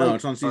 No,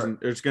 it's on season.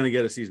 It's going to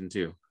get a season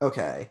 2.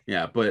 Okay.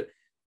 Yeah, but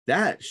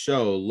that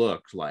show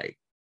looked like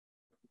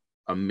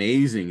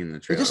amazing in the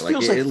trailer. It just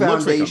feels like it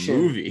Foundation looks like a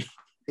movie.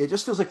 It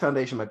just feels like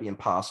Foundation might be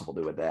impossible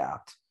to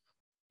adapt.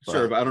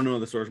 Sure, but I don't know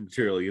the source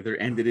material either.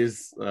 And it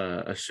is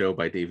a show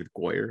by David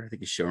Goyer. I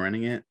think he's show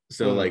running it.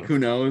 So like, who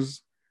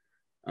knows?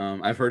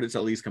 I've heard it's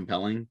at least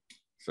compelling.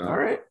 So all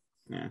right,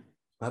 yeah,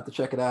 I'll have to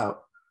check it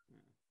out.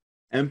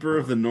 Emperor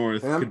of the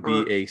North could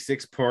be a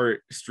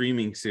 6-part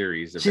streaming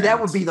series. See, that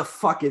would be the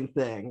fucking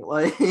thing.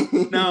 Like,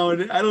 no,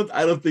 I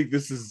don't think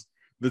this is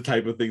the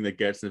type of thing that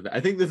gets it. I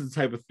think this is the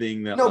type of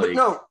thing that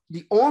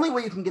the only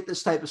way you can get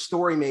this type of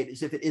story made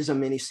is if it is a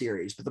mini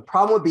series. But the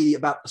problem would be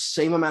about the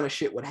same amount of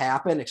shit would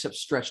happen except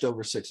stretched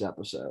over 6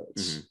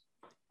 episodes.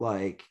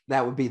 Like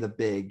that would be the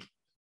big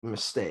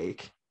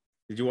mistake.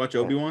 Did you watch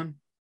Obi-Wan?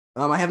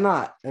 I have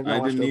not. I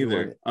didn't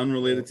either.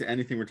 Unrelated to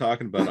anything we're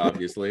talking about,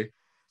 obviously.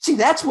 See,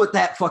 that's what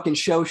that fucking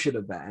show should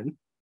have been.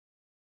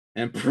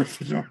 Emperor of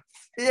the North.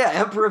 Yeah,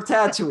 Emperor of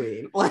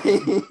Tatooine. Like,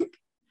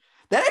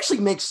 that actually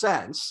makes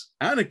sense.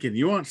 Anakin,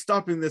 you aren't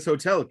stopping this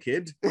hotel,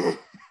 kid.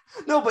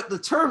 No, but the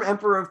term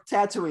Emperor of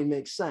Tatooine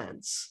makes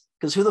sense.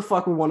 Because who the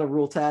fuck would want to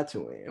rule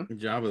Tatooine?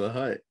 Jabba the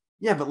Hutt.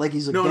 Yeah, but like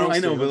he's a No, I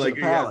gangster know, who but lives in like,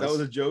 the yeah, that palace.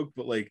 was a joke.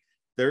 But like,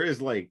 there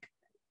is like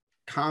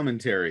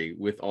commentary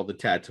with all the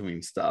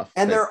Tatooine stuff,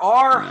 and that, there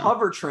are you know.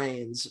 hover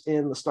trains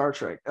in the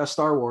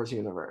Star Wars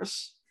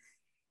universe.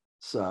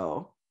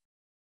 So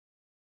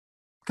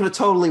could have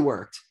totally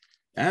worked.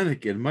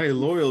 Anakin, my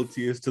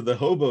loyalty is to the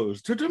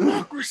hobos, to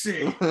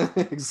democracy.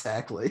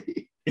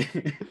 Exactly.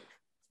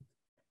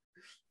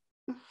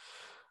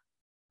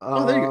 Ewan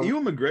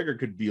McGregor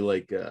could be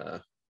like,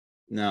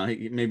 no,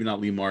 maybe not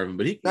Lee Marvin,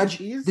 but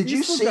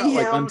he's still got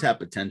like untapped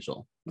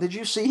potential. Did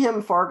you see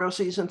him Fargo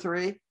season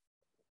 3?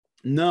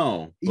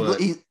 No, but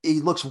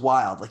he looks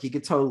wild. Like he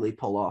could totally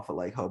pull off a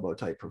like hobo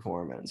type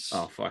performance.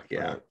 Oh fuck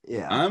yeah,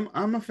 yeah.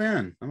 I'm a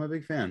fan. I'm a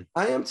big fan.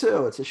 I am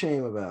too. It's a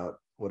shame about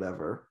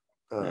whatever.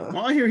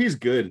 Well, I hear he's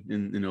good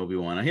in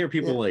Obi-Wan. I hear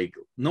people like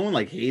no one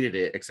like hated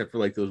it except for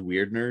like those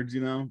weird nerds,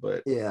 you know.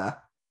 But yeah.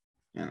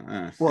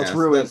 Well, it's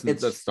ruined.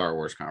 That's Star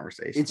Wars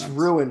conversation. It's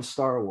ruined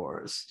Star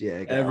Wars.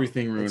 Yeah,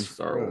 everything ruined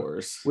Star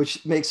Wars,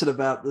 which makes it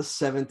about the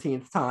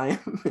 17th time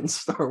in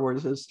Star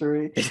Wars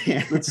history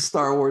that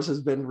Star Wars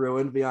has been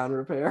ruined beyond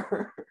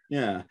repair.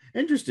 Yeah,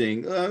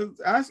 interesting.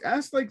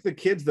 Ask like the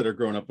kids that are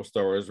growing up with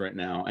Star Wars right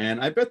now,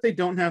 and I bet they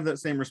don't have that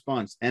same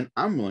response. And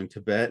I'm willing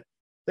to bet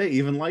they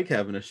even like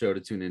having a show to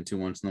tune into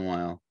once in a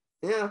while.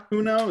 Yeah,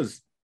 who knows?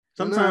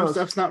 Sometimes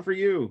stuff's not for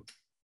you.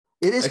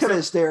 It is kind of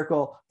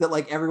hysterical that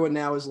like everyone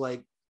now is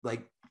like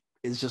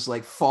is just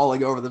like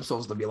falling over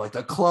themselves to be like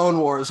the Clone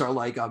Wars are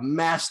like a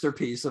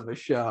masterpiece of a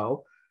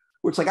show,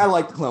 which like I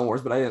like the Clone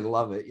Wars, but I didn't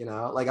love it, you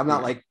know, like I'm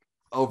not like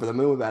over the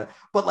moon about it.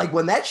 But like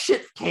when that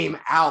shit came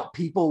out,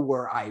 people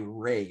were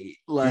irate.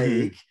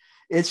 Like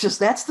it's just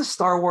that's the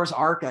Star Wars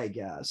arc, I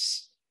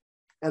guess.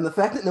 And the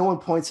fact that no one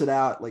points it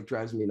out like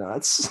drives me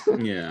nuts.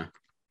 Yeah.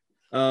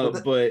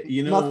 But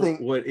you know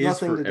what is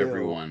for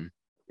everyone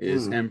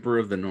is Emperor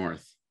of the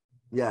North.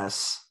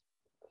 Yes.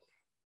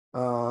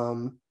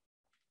 What's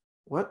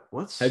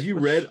have you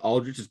read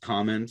Aldrich's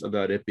comments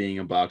about it being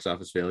a box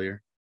office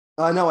failure?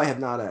 No, I have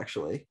not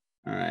actually.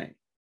 All right.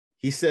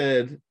 He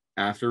said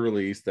after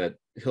release that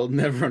he'll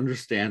never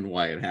understand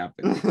why it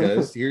happened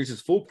because here's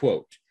his full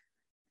quote.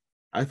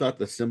 I thought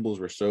the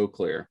symbols were so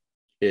clear.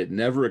 It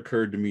never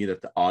occurred to me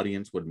that the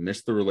audience would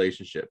miss the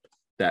relationship,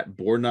 that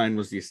Borgnine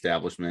was the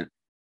establishment,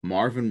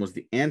 Marvin was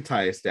the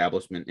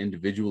anti-establishment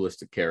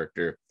individualistic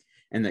character,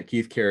 and that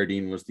Keith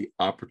Carradine was the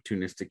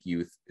opportunistic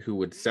youth who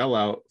would sell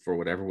out for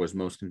whatever was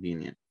most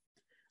convenient.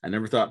 I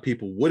never thought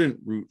people wouldn't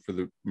root for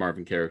the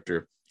Marvin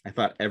character. I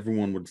thought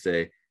everyone would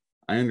say,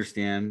 I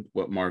understand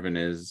what Marvin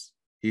is.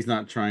 He's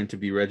not trying to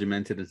be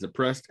regimented and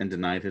suppressed and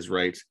denied his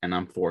rights, and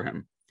I'm for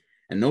him.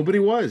 And nobody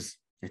was.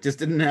 It just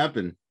didn't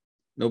happen.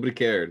 Nobody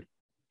cared.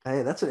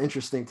 Hey, that's an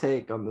interesting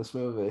take on this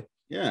movie.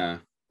 Yeah.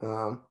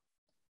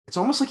 It's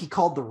almost like he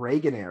called the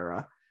Reagan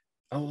era.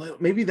 Oh,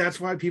 maybe that's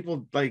why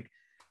people like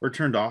were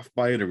turned off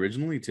by it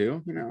originally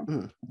too, you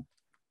know?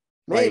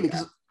 Maybe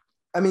because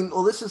I mean,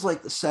 well, this is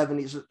like the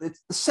 70s. The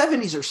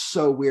 70s are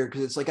so weird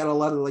because it's like got a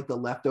lot of like the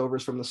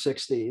leftovers from the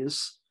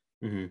 60s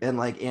and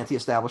like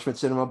anti-establishment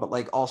cinema, but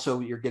like also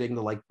you're getting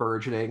the like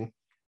burgeoning,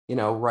 you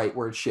know,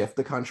 rightward shift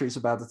the country's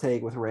about to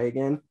take with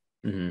Reagan.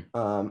 And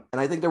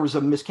I think there was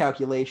a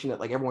miscalculation that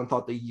like everyone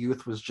thought the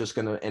youth was just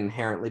going to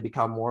inherently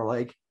become more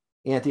like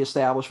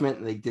anti-establishment,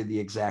 and they did the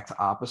exact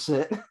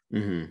opposite.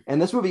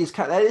 And this movie is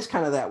kind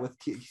of that with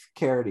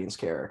Carradine's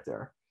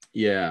character.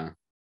 Yeah.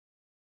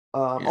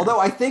 Although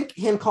I think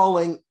him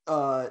calling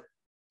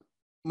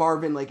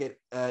Marvin like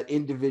an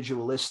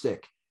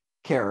individualistic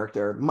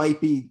character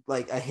might be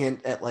like a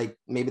hint at like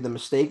maybe the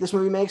mistake this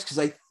movie makes, because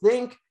I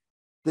think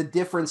the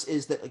difference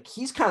is that like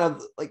he's kind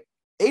of like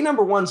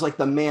number one's like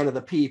the man of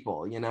the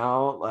people, you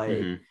know,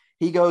 like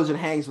he goes and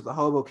hangs with the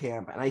hobo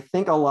camp, and I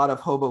think a lot of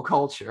hobo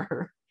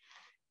culture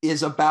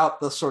is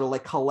about the sort of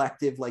like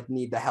collective like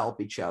need to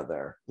help each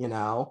other, you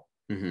know.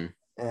 And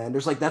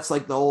there's like that's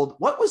like the old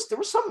there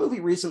was some movie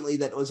recently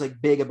that was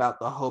like big about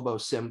the hobo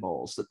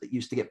symbols that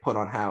used to get put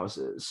on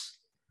houses.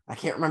 I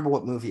can't remember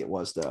what movie it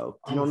was though.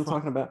 Do you know what I'm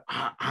talking about?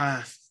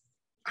 I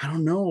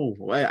don't know.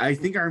 I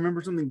think I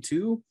remember something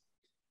too.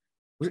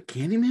 Was it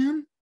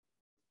Candyman?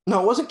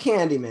 No, it wasn't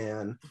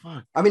Candyman.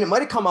 Fuck. I mean, it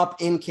might have come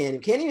up in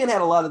Candyman. Candyman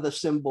had a lot of the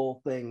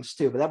symbol things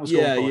too, but that was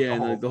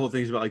the whole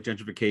thing's about like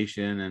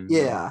gentrification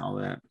and all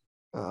that.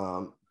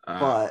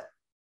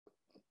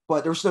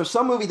 But there was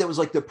some movie that was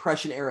like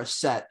Depression era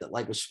set that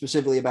like was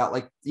specifically about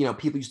like, you know,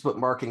 people used to put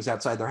markings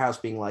outside their house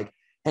being like,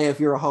 hey, if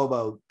you're a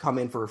hobo, come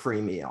in for a free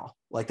meal.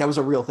 Like that was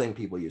a real thing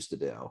people used to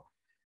do,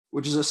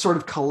 which is a sort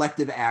of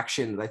collective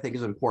action that I think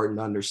is important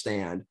to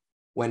understand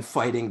when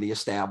fighting the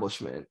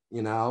establishment,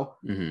 you know?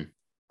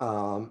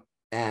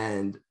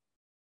 And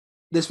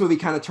this movie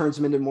kind of turns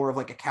him into more of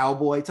like a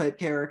cowboy type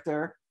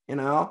character, you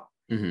know?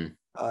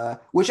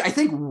 which I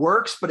think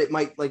works, but it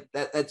might like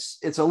that.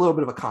 It's a little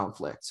bit of a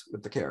conflict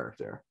with the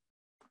character.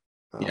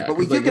 Yeah, but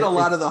we 'cause, do like, get a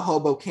lot of the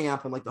hobo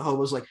camp, and like the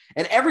hobos like,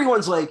 and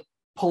everyone's like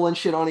pulling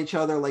shit on each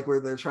other, like where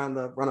they're trying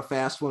to run a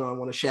fast one on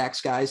one of Shaq's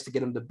guys to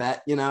get him to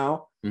bet, you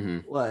know,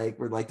 like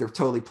we're like they're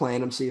totally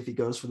playing him, see if he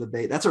goes for the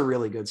bait. That's a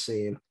really good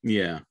scene.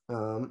 Yeah.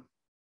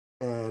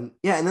 And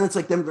yeah, and then it's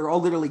like they're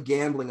all literally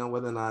gambling on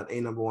whether or not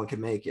a number one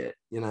can make it,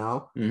 you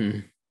know,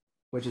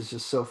 which is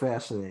just so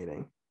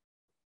fascinating.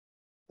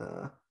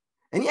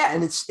 And yeah,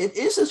 and it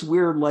is this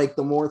weird, like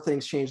the more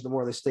things change, the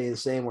more they stay the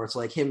same, where it's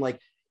like him, like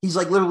he's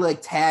like literally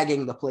like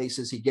tagging the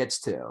places he gets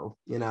to,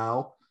 you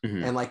know,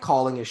 and like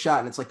calling his shot.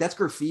 And it's like, that's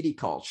graffiti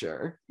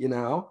culture, you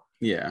know?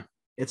 Yeah.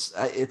 It's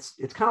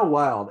kind of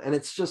wild. And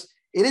it's just,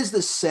 it is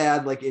this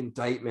sad, like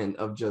indictment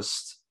of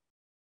just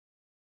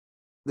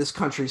this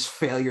country's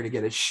failure to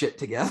get its shit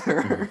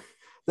together.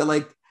 That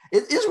like,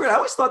 it is weird. I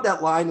always thought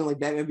that line in like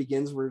Batman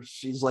Begins where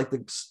she's like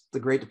the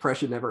Great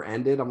Depression never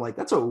ended. I'm like,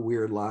 that's a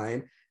weird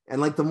line.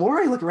 And like, the more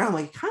I look around,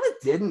 like it kind of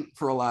didn't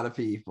for a lot of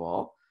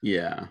people.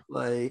 Yeah.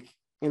 Like,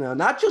 you know,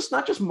 not just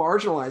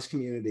marginalized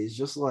communities,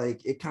 just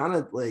like it kind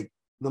of like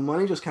the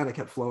money just kind of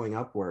kept flowing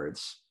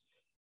upwards.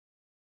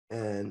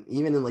 And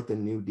even in like the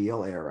New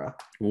Deal era.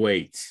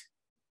 Wait,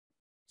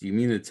 do you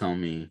mean to tell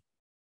me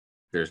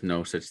there's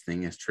no such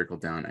thing as trickle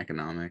down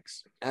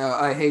economics?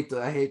 I hate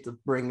to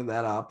bring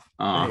that up.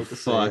 Oh,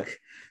 fuck.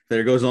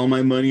 There goes all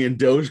my money in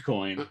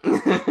Dogecoin.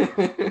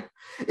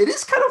 It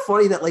is kind of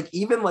funny that like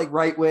even like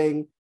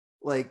right-wing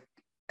like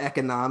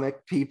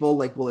economic people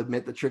like will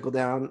admit that trickle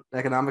down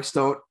economics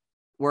don't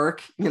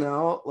work, you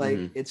know,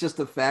 like it's just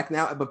a fact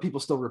now, but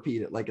people still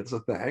repeat it like it's a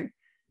thing.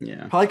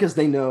 Yeah, probably because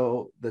they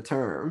know the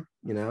term,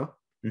 you know.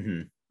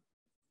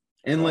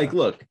 And like,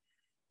 look,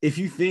 if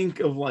you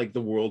think of like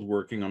the world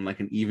working on like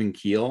an even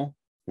keel,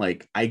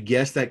 like I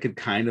guess that could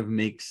kind of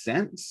make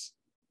sense,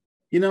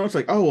 you know. It's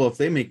like, oh well, if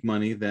they make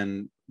money,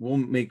 then we'll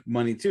make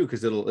money too,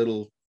 because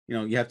it'll you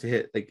know, you have to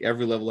hit like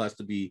every level has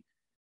to be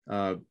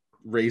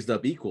raised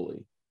up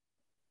equally.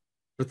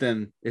 But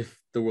then if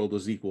the world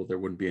was equal, there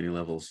wouldn't be any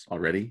levels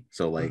already.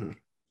 So like,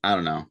 I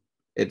don't know.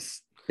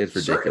 It's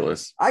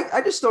ridiculous.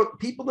 I just don't,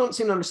 people don't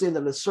seem to understand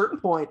that at a certain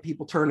point,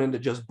 people turn into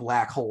just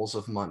black holes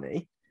of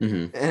money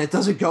and it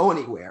doesn't go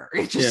anywhere.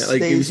 It just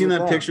like, have you seen that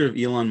them. picture of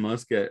Elon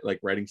Musk at like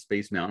riding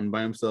Space Mountain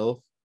by himself?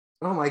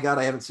 Oh my God,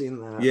 I haven't seen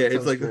that. Yeah,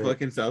 it's like great. The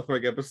fucking South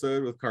Park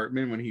episode with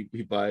Cartman when he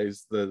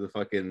buys the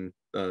fucking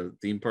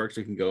theme park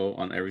so he can go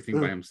on everything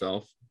by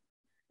himself.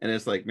 And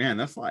it's like, man,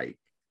 that's like,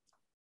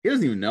 he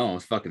doesn't even know how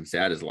fucking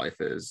sad his life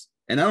is.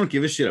 And I don't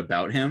give a shit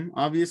about him,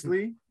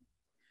 obviously.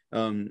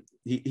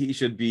 He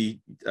should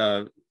be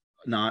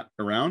not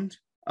around.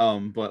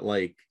 But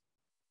like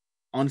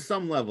on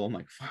some level, I'm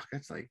like, fuck,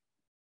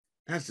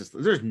 that's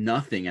just, there's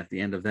nothing at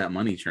the end of that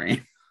money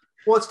train.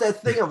 Well, it's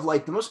that thing of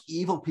like the most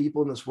evil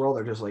people in this world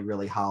are just like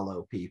really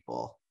hollow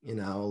people, you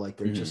know, like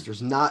they're just,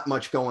 there's not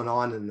much going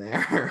on in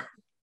there.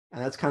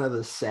 And that's kind of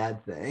the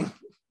sad thing.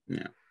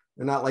 Yeah.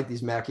 They're not like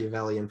these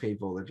Machiavellian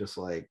people. They're just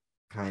like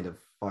kind of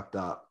fucked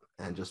up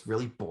and just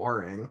really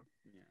boring.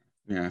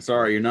 Yeah.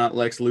 Sorry, you're not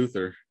Lex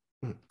Luthor.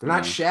 They're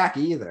not Shaq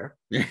either.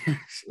 You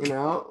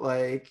know,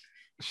 like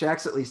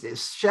Shaq's at least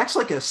Shaq's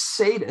like a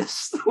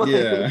sadist. Like,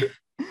 yeah.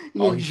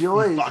 He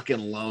enjoys. He fucking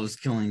loves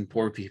killing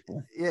poor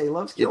people. Yeah, he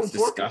loves killing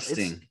poor people.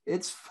 Disgusting.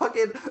 It's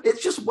fucking.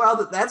 It's just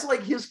wild that's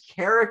like his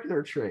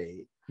character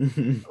trait.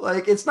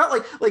 Like it's not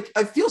like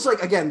it feels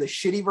like, again, the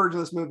shitty version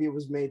of this movie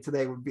was made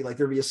today would be like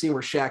there'd be a scene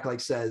where Shaq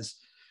like says,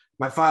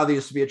 my father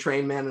used to be a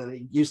train man and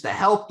he used to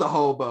help the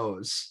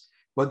hobos,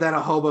 but then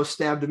a hobo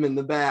stabbed him in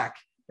the back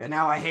and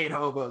now I hate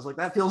hobos. Like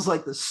that feels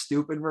like the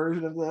stupid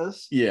version of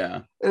this.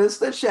 Yeah. And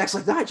instead Shaq's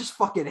like, no, I just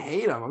fucking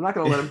hate him. I'm not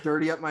gonna let him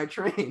dirty up my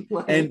train.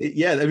 Like, and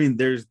yeah, I mean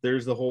there's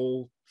the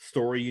whole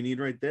story you need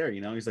right there, you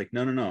know. He's like,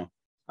 no,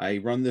 I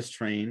run this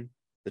train.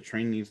 The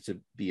train needs to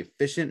be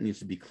efficient, needs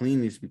to be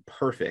clean, needs to be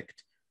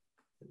perfect.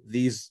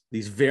 These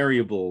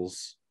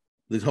variables,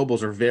 these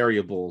hobos are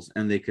variables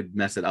and they could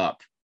mess it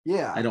up.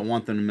 Yeah, I don't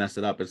want them to mess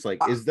it up. It's like,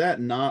 is that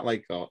not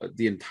like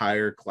the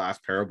entire class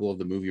parable of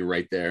the movie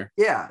right there?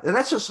 Yeah, and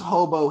that's just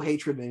hobo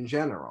hatred in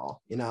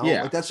general, you know.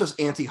 Yeah, like that's just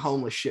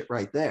anti-homeless shit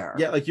right there.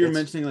 Yeah, like you're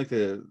mentioning like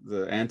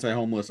the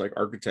anti-homeless like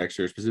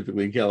architecture,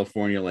 specifically in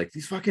California, like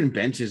these fucking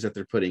benches that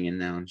they're putting in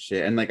now and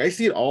shit. And like I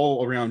see it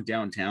all around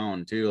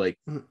downtown too, like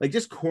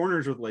just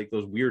corners with like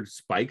those weird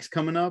spikes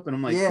coming up, and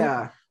I'm like,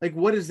 yeah, like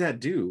what does that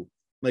do?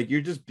 Like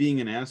you're just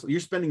being an asshole. You're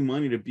spending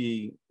money to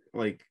be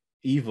like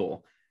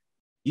evil.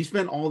 You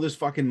spend all this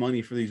fucking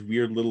money for these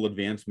weird little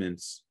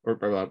advancements or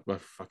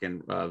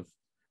fucking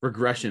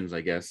regressions,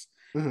 I guess.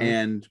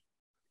 And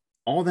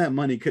all that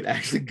money could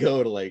actually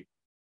go to like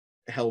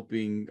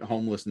helping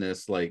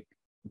homelessness like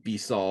be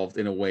solved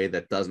in a way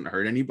that doesn't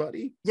hurt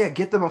anybody. Yeah,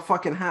 get them a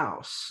fucking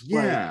house.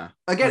 Yeah.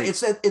 Like, again,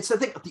 it's the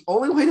thing. The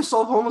only way to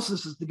solve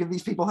homelessness is to give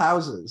these people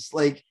houses.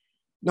 Like,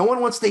 no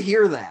one wants to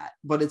hear that,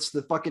 but it's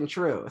the fucking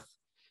truth.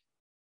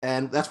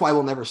 And that's why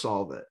we'll never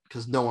solve it,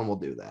 because no one will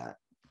do that.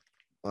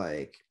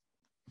 Like,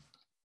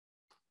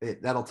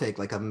 that'll take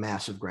like a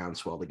massive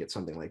groundswell to get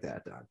something like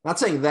that done. Not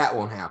saying that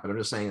won't happen. I'm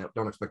just saying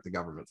don't expect the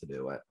government to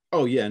do it.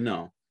 Oh yeah,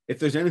 no. If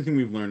there's anything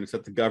we've learned, it's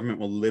that the government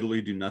will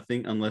literally do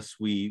nothing unless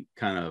we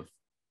kind of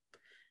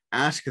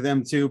ask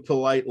them to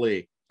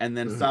politely and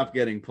then stop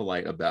getting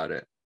polite about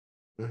it.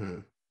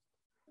 Well,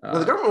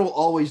 the government will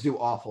always do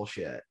awful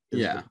shit.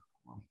 Yeah.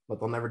 But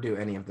they'll never do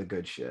any of the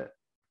good shit.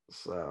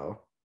 So,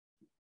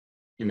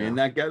 I mean,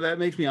 that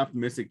makes me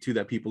optimistic too,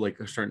 that people like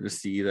are starting to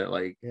see that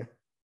like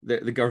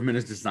the government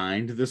is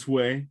designed this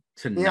way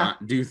to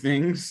not do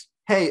things.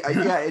 Hey,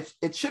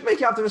 it should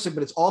make you optimistic,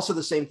 but it's also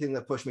the same thing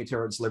that pushed me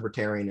towards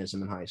libertarianism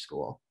in high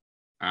school.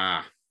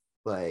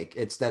 Like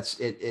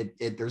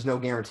there's no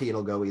guarantee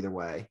it'll go either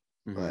way.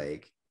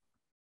 Like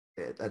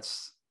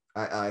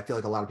I feel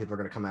like a lot of people are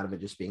going to come out of it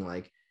just being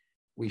like,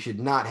 we should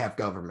not have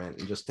government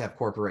and just have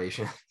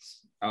corporations.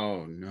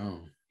 Oh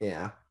no.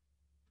 Yeah.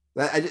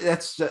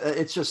 That's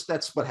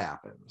what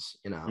happens,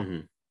 you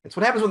know. It's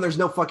what happens when there's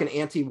no fucking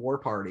anti-war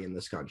party in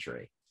this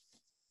country.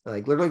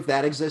 Like literally, if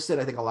that existed,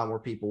 I think a lot more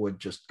people would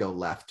just go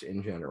left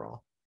in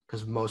general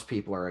because most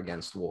people are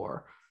against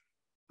war,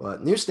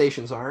 but news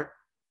stations aren't.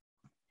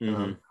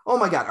 Oh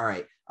my god! All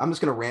right, I'm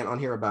just gonna rant on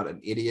here about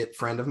an idiot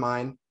friend of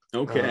mine.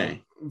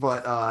 Okay,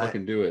 but I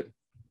can do it.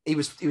 He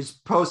was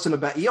posting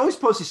about. He always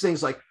posts these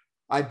things like,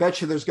 I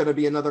bet you there's going to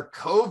be another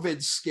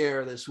COVID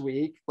scare this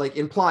week, like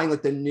implying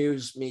like the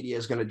news media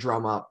is going to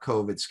drum up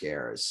COVID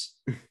scares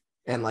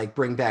and like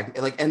bring back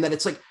like, and then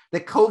it's like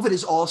that COVID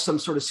is all some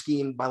sort of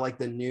scheme by like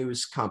the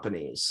news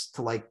companies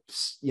to like,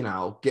 you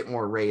know, get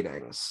more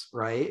ratings,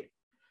 right?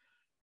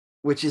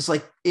 Which is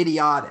like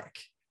idiotic.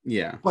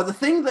 Yeah. But the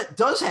thing that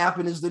does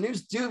happen is the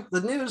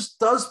news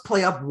does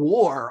play up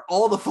war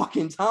all the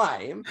fucking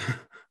time.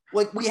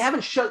 Like we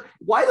haven't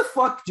why the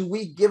fuck do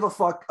we give a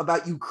fuck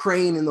about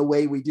Ukraine in the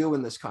way we do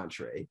in this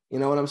country? You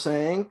know what I'm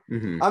saying?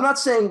 I'm not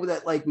saying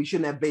that like we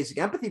shouldn't have basic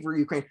empathy for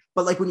Ukraine,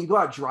 but like when you go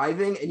out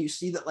driving and you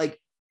see that like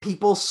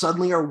people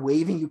suddenly are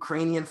waving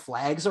Ukrainian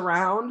flags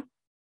around,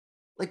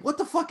 like what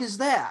the fuck is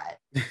that?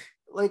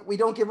 Like we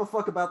don't give a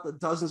fuck about the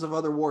dozens of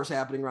other wars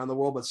happening around the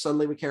world, but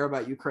suddenly we care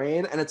about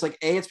Ukraine. And it's like,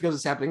 A, it's because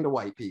it's happening to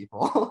white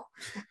people.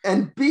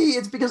 And B,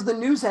 it's because the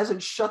news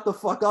hasn't shut the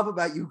fuck up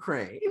about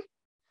Ukraine.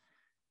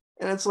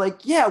 And it's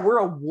like, yeah, we're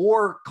a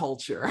war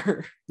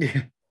culture.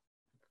 Yeah.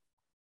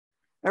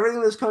 Everything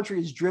in this country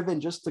is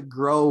driven just to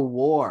grow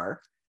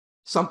war,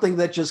 something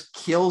that just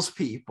kills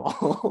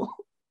people.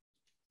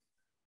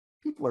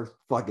 People are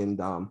fucking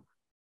dumb.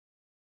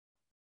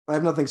 I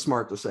have nothing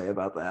smart to say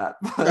about that.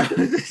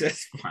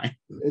 That's fine.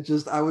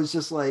 I was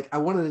just like, I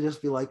wanted to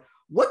just be like,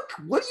 what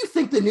do you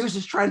think the news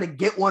is trying to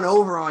get one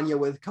over on you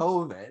with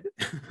COVID?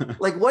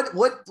 Like, what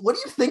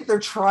do you think they're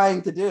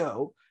trying to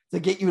do? To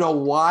get you to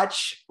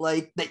watch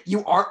like that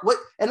you aren't what,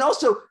 and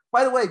also,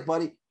 by the way,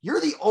 buddy, you're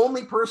the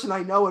only person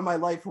I know in my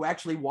life who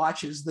actually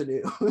watches the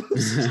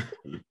news.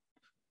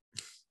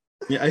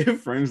 Yeah, I have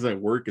friends that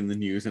work in the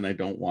news and I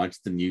don't watch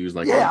the news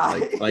like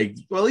well,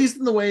 at least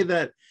in the way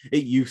that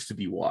it used to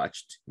be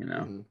watched, you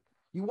know.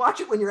 You watch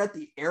it when you're at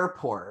the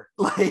airport.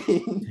 Like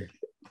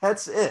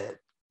that's it.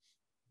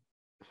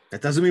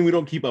 That doesn't mean we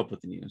don't keep up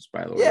with the news,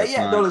 by the way.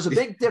 No, there's a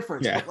big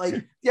difference. But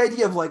like the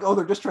idea of like, oh,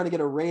 they're just trying to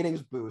get a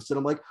ratings boost. And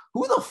I'm like,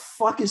 who the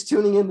fuck is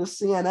tuning into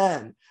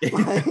CNN?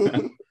 Like,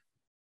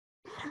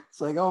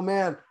 it's like, oh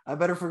man, I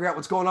better figure out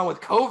what's going on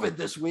with COVID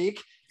this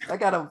week. I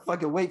gotta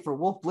fucking wait for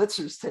Wolf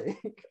Blitzer's take.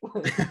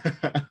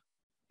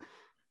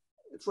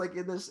 It's like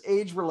in this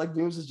age where like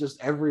news is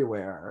just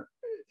everywhere.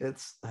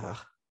 It's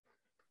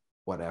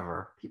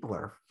whatever. People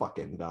are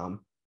fucking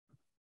dumb.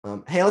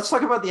 Hey, let's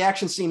talk about the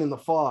action scene in the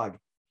fog.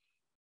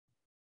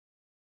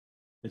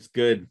 It's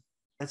good.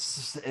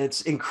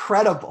 It's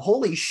incredible.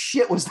 Holy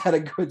shit, was that a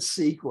good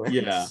sequence?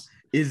 Yeah.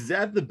 Is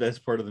that the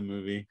best part of the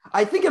movie?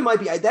 I think it might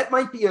be. That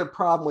might be a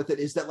problem with it,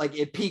 is that like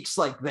it peaks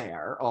like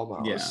there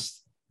almost. Yeah.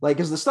 Like,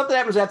 because the stuff that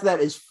happens after that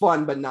is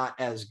fun, but not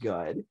as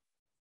good.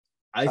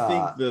 I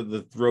think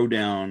the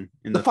throwdown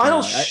in the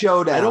final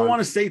showdown. I don't want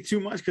to say too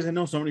much because I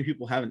know so many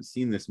people haven't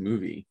seen this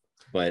movie,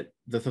 but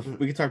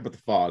we can talk about the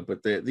fog.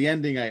 But the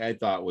ending I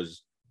thought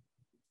was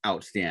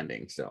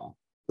outstanding. So.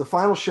 The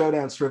final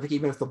showdown's terrific,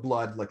 even if the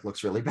blood like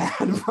looks really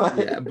bad. But...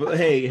 Yeah, but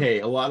hey,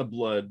 a lot of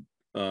blood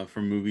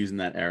from movies in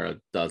that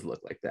era does look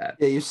like that.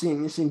 Yeah, you've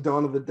seen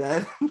Dawn of the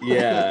Dead.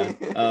 Yeah.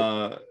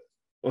 Dawn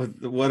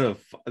of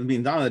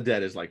the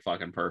Dead is like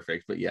fucking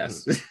perfect, but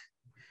yes. Looks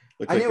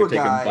like they're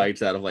taking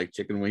bites out of like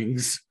chicken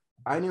wings.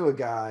 I knew a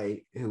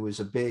guy who was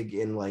a big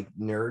in like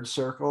nerd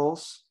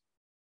circles,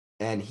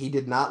 and he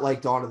did not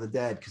like Dawn of the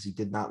Dead because he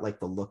did not like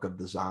the look of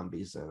the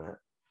zombies in it.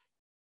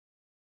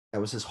 That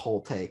was his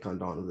whole take on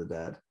Dawn of the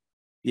Dead.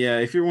 Yeah,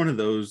 if you're one of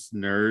those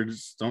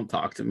nerds, don't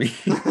talk to me.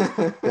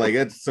 Like,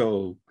 that's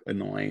so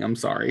annoying. I'm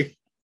sorry.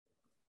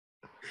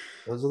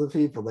 Those are the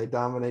people. They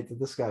dominate the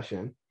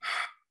discussion.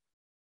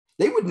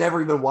 They would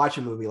never even watch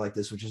a movie like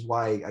this, which is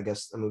why I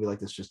guess a movie like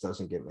this just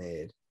doesn't get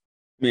made.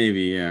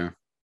 Maybe, yeah.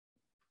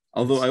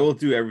 Although I will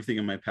do everything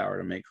in my power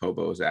to make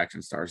hobos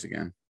action stars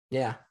again.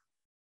 Yeah.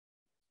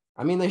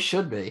 I mean, they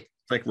should be.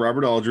 It's like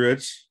Robert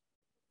Aldrich,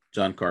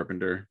 John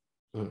Carpenter.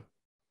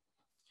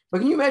 But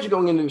can you imagine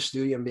going into a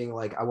studio and being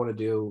like, I want to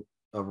do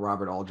a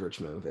Robert Aldrich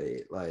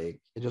movie? Like,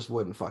 it just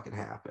wouldn't fucking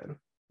happen.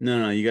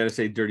 No, you got to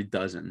say Dirty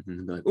Dozen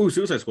and be like, oh,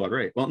 Suicide Squad,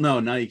 right? Well, no,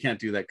 now you can't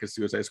do that because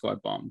Suicide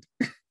Squad bombed.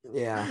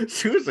 Yeah,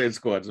 Suicide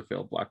Squad's a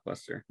failed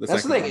blockbuster.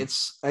 that's the thing. One.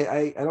 It's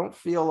I don't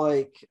feel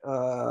like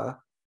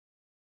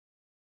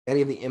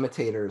any of the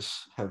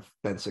imitators have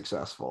been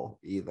successful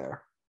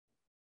either.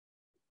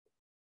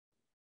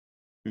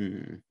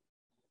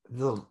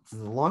 The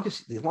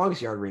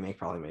longest yard remake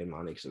probably made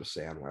money because it was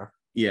Sandler.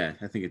 Yeah,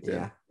 I think it did.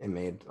 Yeah, it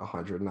made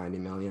 190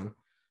 million.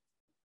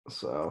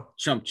 So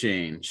chump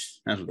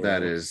change. That's what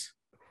that is.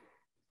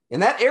 In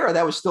that era,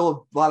 that was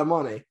still a lot of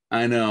money.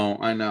 I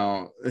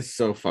know. It's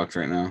so fucked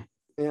right now.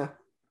 Yeah,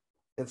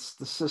 it's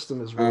the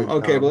system is really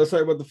okay, but let's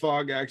talk about the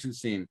fog action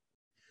scene.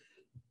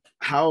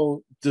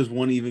 How does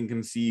one even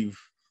conceive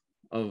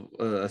of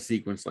a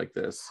sequence like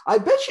this? I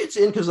bet you it's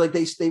in because like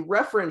they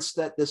reference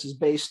that this is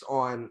based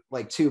on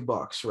like 2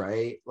 books,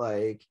 right?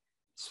 Like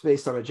it's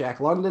based on a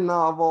Jack London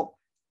novel,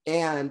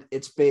 and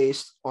it's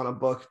based on a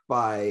book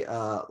by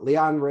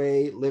Leon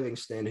Ray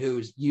Livingston,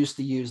 who used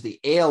to use the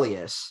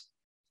alias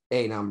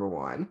A Number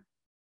One.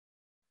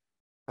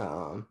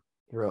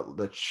 He wrote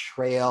The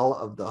Trail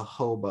of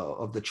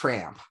the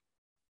Tramp,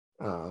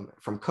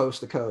 From Coast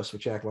to Coast,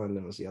 with Jack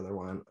London was the other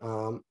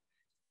one.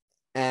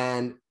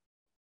 And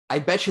I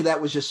bet you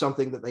that was just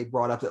something that they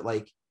brought up that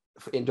like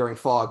during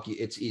fog,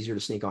 it's easier to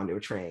sneak onto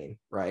a train,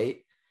 right?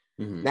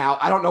 Mm-hmm. Now,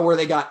 I don't know where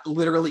they got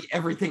literally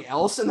everything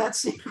else in that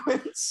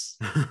sequence,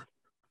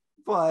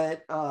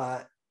 but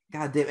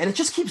goddamn, and it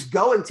just keeps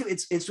going too.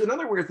 It's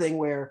another weird thing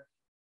where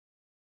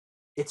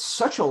it's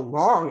such a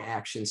long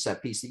action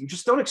set piece that you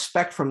just don't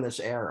expect from this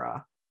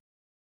era.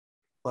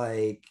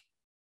 Like,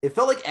 it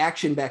felt like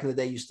action back in the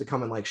day used to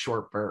come in like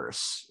short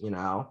bursts, you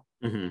know?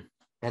 Mm-hmm.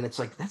 And it's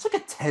like, that's like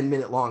a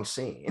 10-minute long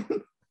scene.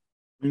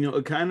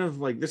 It kind of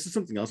like, this is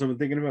something else I've been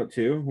thinking about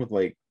too, with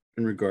like,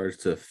 in regards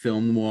to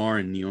film noir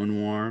and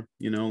neo-noir,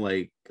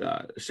 like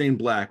Shane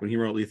Black, when he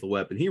wrote Lethal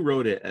Weapon, he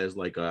wrote it as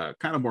like a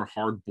kind of more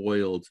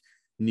hard-boiled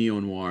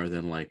neo-noir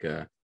than like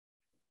a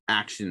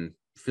action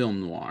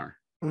film noir,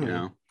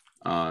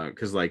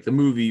 because like the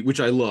movie, which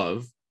I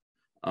love,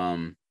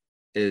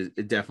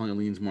 it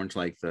definitely leans more into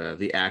like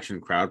the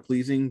action crowd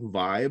pleasing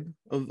vibe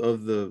of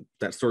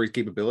that story's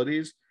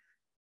capabilities.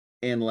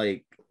 And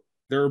like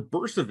there are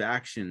bursts of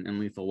action in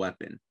Lethal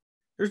Weapon.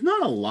 There's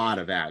not a lot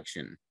of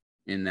action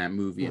in that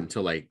movie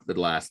until like the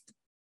last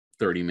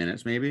 30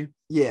 minutes maybe.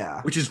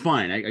 Yeah, which is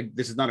fine.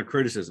 This is not a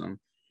criticism,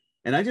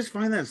 and I just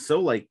find that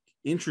so like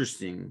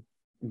interesting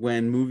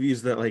when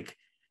movies that like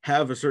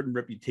have a certain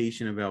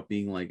reputation about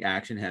being like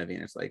action heavy,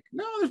 and it's like,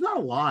 no, there's not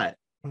a lot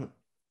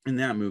in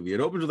that movie. It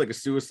opens with like a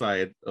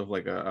suicide of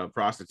like a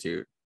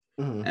prostitute,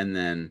 and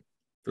then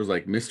there's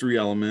like mystery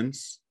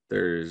elements,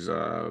 there's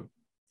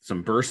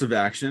some bursts of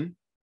action,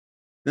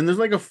 then there's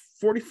like a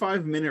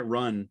 45-minute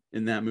run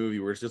in that movie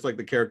where it's just like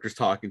the characters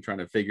talking, trying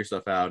to figure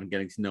stuff out and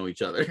getting to know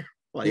each other.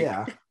 Like,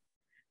 yeah,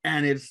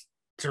 and it's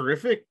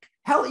terrific.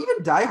 Hell,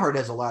 even Die Hard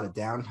has a lot of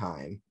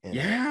downtime.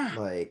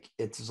 Like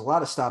there's a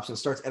lot of stops and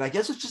starts. And I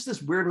guess it's just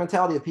this weird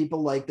mentality of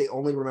people like they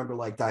only remember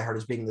like Die Hard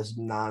as being this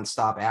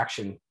nonstop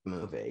action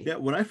movie. Yeah,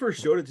 when I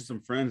first showed it to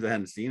some friends that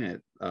hadn't seen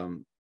it,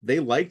 they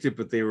liked it,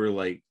 but they were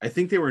like, I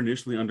think they were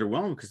initially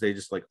underwhelmed because they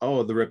just like,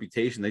 oh, the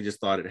reputation. They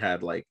just thought it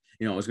had like,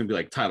 it was gonna be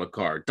like Title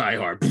Card, Die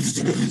Hard.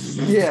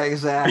 Yeah,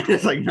 exactly.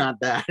 It's like not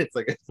that. It's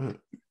like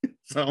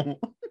so.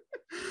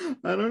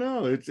 I don't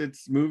know.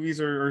 It's movies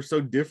are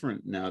so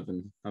different now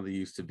than how they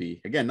used to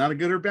be. Again, not a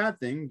good or bad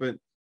thing, but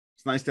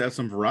it's nice to have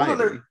some variety.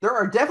 Well, there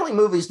are definitely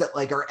movies that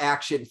like are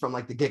action from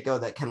like the get-go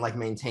that can like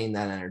maintain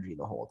that energy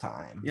the whole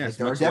time. Yes,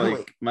 there are definitely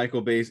like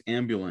Michael Bay's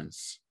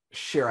Ambulance.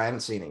 Sure, I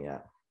haven't seen it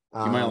yet.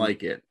 You might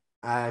like it.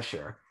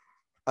 Sure.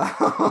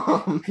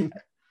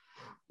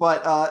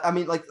 But I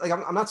mean, like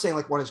I'm not saying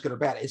like one is good or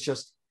bad. It's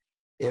just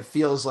it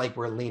feels like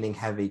we're leaning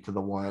heavy to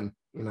the one,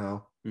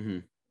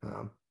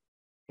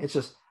 It's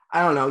just,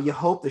 I don't know. You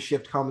hope the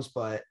shift comes,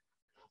 but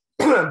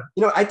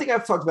I think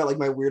I've talked about like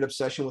my weird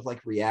obsession with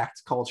like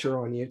React culture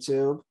on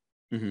YouTube,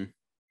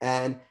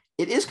 and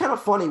it is kind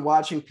of funny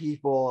watching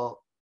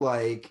people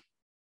like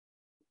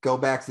go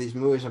back to these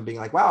movies and being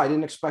like, "Wow, I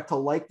didn't expect to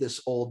like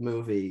this old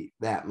movie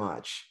that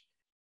much."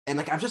 And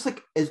like, I'm just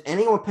like, is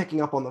anyone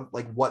picking up on the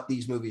like what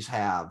these movies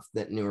have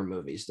that newer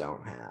movies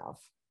don't have?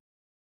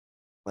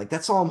 Like,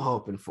 that's all I'm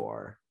hoping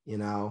for,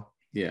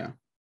 Yeah.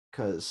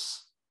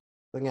 Because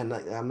again,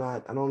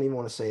 I don't even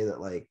want to say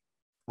that like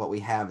what we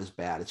have is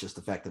bad. It's just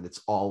the fact that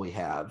it's all we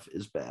have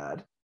is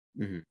bad.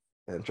 And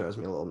it drives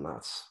me a little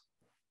nuts.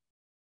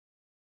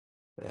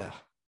 Yeah.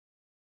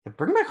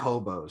 Bring back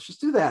hobos.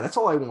 Just do that. That's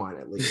all I want,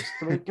 at least.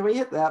 Can we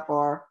hit that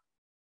bar?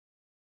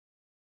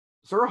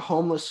 Is there a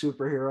homeless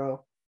superhero?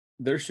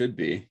 There should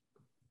be.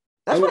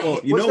 That's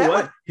what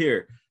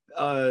Here,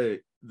 the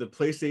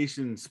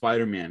PlayStation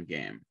Spider-Man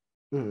game.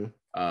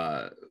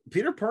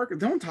 Peter Parker,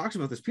 no one talks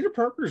about this. Peter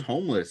Parker's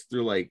homeless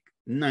through like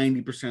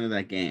 90% of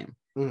that game.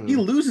 He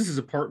loses his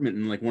apartment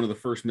in like one of the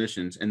first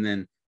missions, and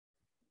then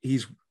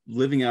he's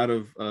living out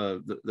of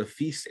the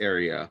feast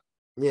area.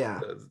 Yeah.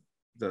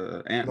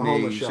 Aunt The May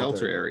homeless shelter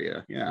shelter.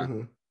 area. Yeah.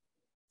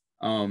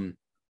 Mhm.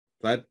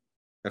 That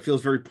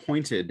feels very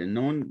pointed, and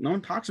no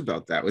one talks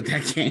about that with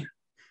that game.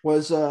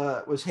 Was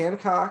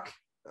Hancock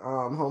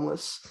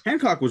homeless?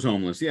 Hancock was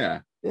homeless.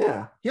 Yeah.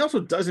 Yeah. He also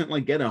doesn't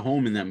like get a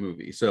home in that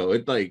movie. So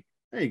it's like,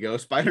 there you go,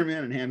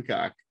 Spider-Man and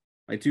Hancock,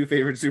 my two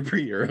favorite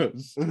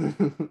superheroes.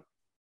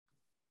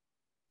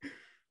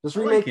 Just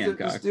I like remake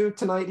just do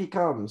Tonight He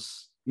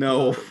Comes.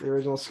 No, the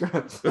original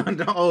script.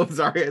 no,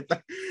 sorry.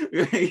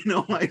 You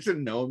know why I said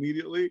no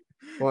immediately?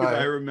 Because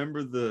I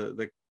remember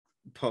the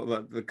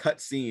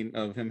cut scene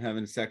of him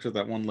having sex with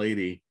that one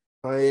lady.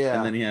 Oh yeah.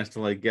 And then he has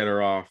to like get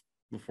her off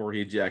before he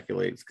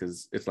ejaculates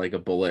because it's like a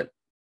bullet.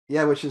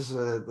 Yeah, which is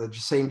the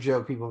same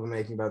joke people have been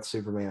making about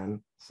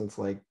Superman since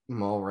like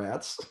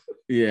Mallrats.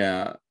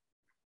 Yeah,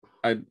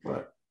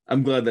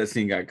 I'm glad that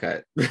scene got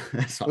cut.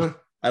 That's all.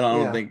 I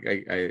don't think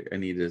I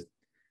need to.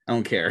 I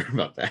don't care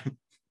about that.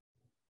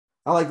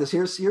 I like this.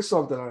 Here's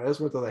something. I just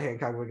went to the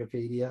Hancock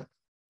Wikipedia,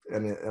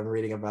 and I'm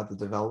reading about the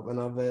development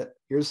of it.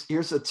 Here's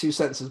the two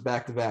sentences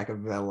back to back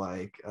about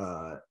like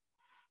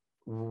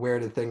where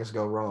did things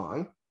go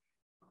wrong.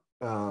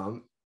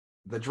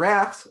 The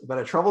draft about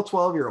a troubled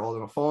 12-year-old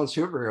and a fallen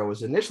superhero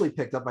was initially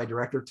picked up by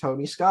director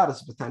Tony Scott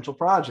as a potential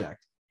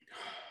project.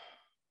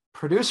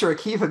 Producer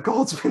Akiva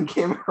Goldsman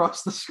came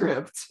across the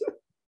script.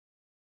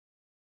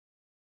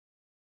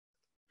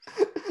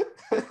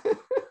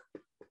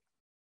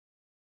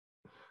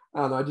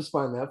 I don't know. I just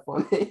find that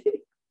funny.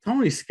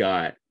 Tony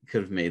Scott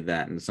could have made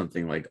that into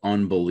something like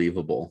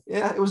unbelievable.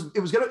 Yeah, it was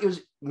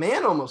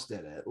Man almost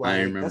did it. Like,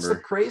 I remember. That's the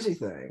crazy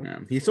thing. Yeah,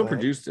 he still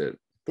produced it.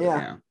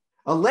 Yeah.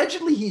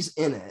 Allegedly, he's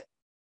in it.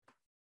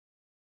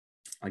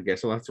 I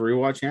guess I'll have to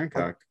rewatch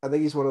Hancock. I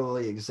think he's one of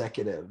the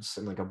executives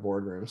in like a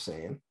boardroom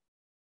scene.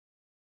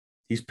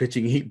 He's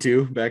pitching Heat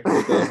 2 back in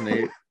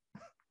 2008.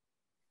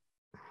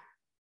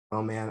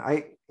 Oh man,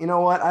 you know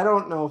what? I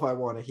don't know if I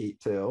want a Heat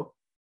 2.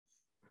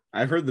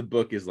 I've heard the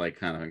book is like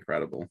kind of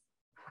incredible.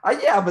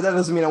 Yeah, but that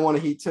doesn't mean I want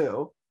a Heat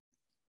 2.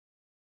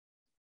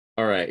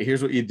 All right,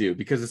 here's what you do,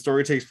 because the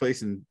story takes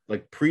place in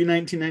like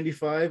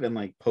pre-1995 and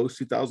like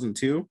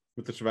post-2002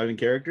 with the surviving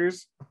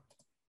characters.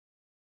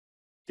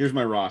 Here's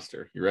my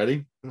roster. You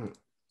ready?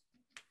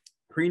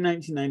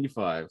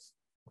 Pre-1995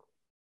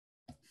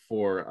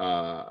 for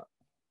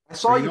I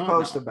saw you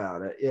post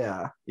about it.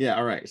 Yeah. Yeah.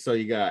 All right. So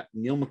you got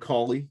Neil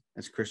McCauley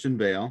as Christian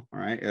Bale. All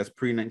right. That's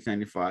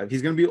pre-1995.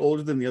 He's going to be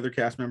older than the other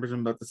cast members I'm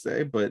about to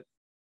say, but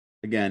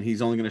again,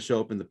 he's only going to show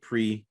up in the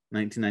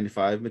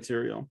pre-1995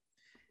 material.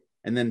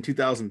 And then in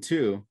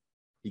 2002,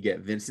 you get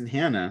Vincent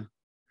Hanna,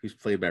 who's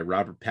played by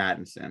Robert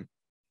Pattinson,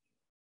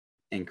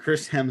 and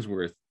Chris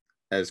Hemsworth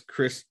as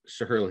Chris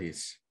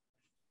Shirley's.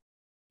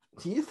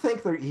 Do you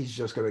think that he's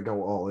just going to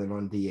go all in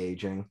on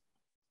de-aging?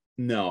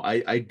 No,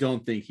 I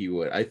don't think he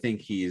would. I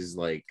think he's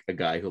like a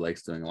guy who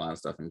likes doing a lot of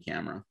stuff in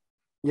camera.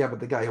 Yeah,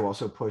 but the guy who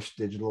also pushed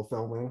digital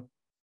filming.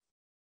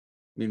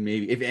 I mean,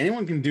 maybe if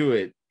anyone can do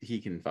it, he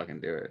can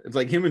fucking do it. It's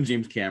like him and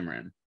James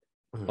Cameron,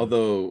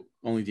 although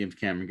only James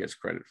Cameron gets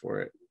credit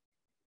for it.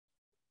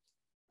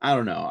 I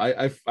don't know.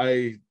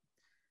 I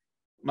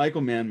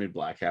Michael Mann made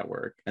Black Hat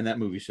work, and that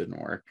movie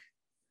shouldn't work,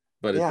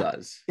 but it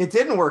does. It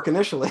didn't work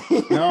initially.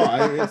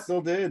 No, it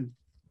still did.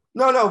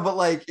 No, but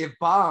like it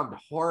bombed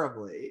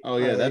horribly. Oh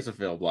yeah, that's a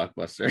failed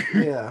blockbuster.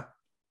 Yeah.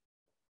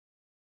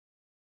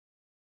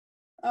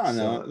 I don't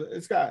know.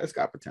 It's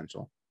got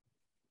potential.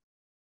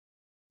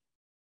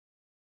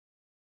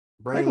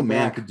 Michael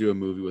Mann could do a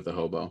movie with a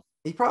hobo.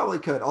 He probably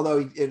could, although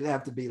it'd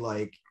have to be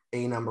like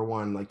a number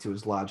one, like to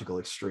his logical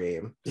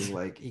extreme. Because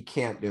like he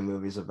can't do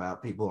movies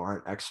about people who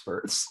aren't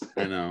experts.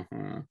 I know.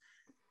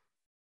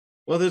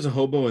 Well, there's a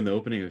hobo in the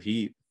opening of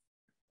Heat.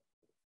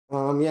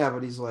 Yeah,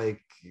 but he's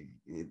like,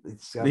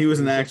 he was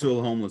an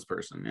actual homeless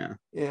person.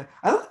 Yeah.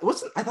 I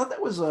thought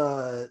that was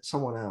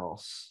someone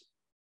else.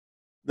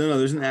 No,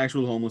 there's an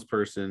actual homeless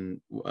person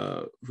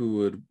who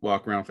would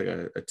walk around with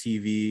like a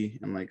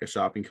TV and like a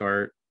shopping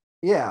cart.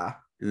 Yeah.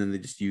 And then they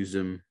just used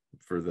him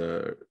for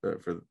the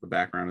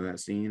background of that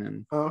scene.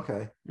 And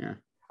okay. Yeah.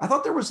 I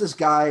thought there was this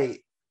guy.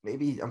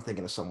 Maybe I'm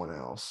thinking of someone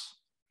else.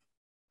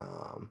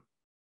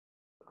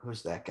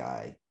 Who's that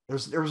guy?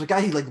 There was a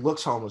guy, he like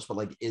looks homeless, but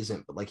like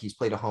isn't, but like he's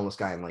played a homeless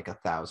guy in like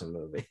 1,000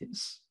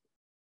 movies.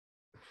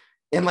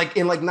 And like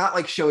in like not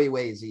like showy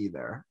ways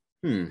either.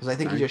 Because I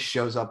think he just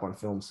shows up on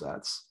film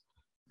sets.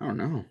 I don't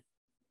know.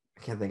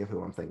 I can't think of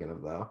who I'm thinking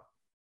of though.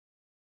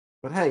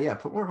 But hey, yeah,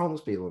 put more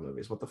homeless people in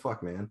movies. What the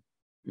fuck, man?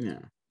 Yeah.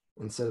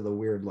 Instead of the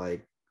weird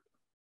like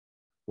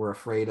we're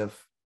afraid of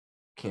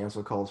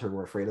cancel culture,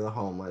 we're afraid of the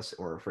homeless,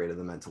 or we're afraid of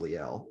the mentally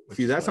ill.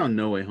 See, that's how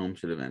No Way Home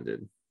should have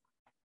ended.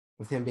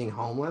 With him being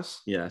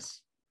homeless?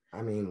 Yes.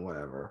 I mean,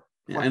 whatever.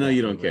 Yeah, I know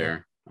you don't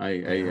care.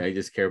 I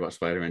just care about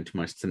Spider-Man too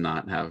much to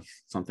not have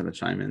something to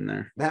chime in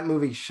there. That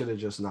movie should have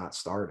just not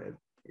started.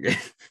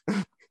 It's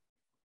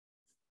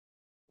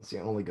the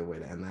only good way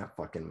to end that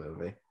fucking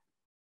movie.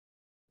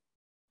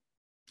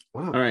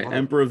 All right,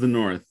 Emperor of the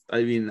North.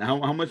 I mean,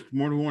 how much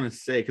more do we want to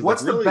say?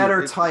 What's the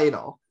better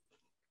title?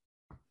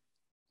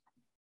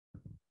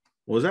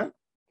 What was that?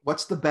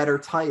 What's the better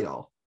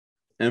title?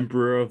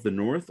 Emperor of the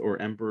North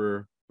or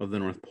Emperor of the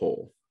North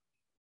Pole?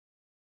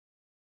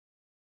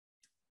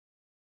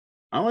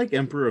 I like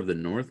Emperor of the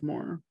North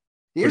more.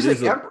 Here's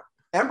the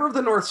Emperor of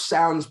the North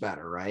sounds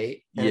better,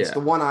 right? And it's Yeah. the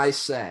one I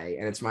say,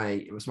 and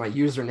it was my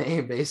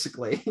username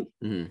basically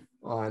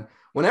on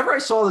whenever I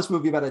saw this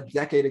movie about a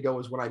decade ago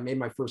was when I made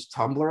my first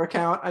Tumblr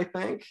account, I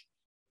think.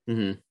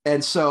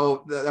 And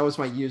so that was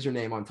my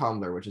username on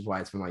Tumblr, which is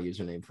why it's been my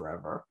username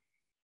forever.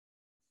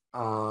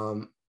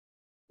 But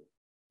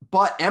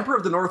Emperor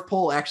of the North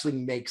Pole actually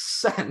makes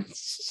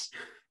sense.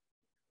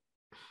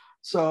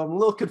 So I'm a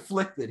little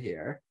conflicted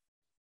here.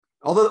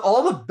 Although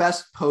all the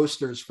best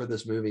posters for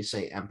this movie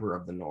say Emperor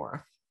of the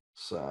North.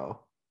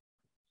 So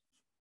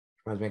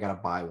reminds me I gotta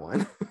buy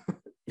one.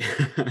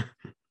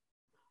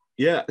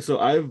 Yeah, so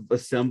I've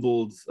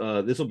assembled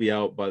this will be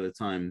out by the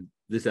time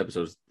this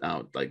episode's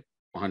out, like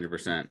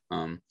 100%.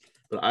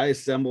 But I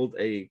assembled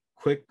a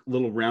quick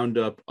little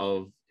roundup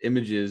of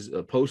images,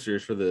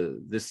 posters for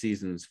this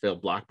season's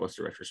failed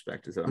blockbuster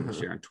retrospective that I'm going to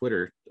share on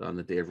Twitter on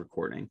the day of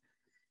recording.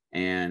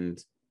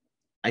 And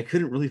I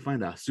couldn't really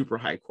find a super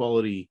high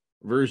quality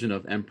version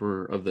of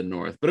Emperor of the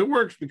North, but it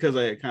works because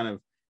I kind of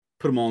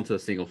put them all into a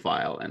single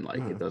file, and like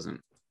you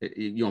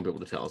won't be able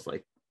to tell it's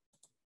like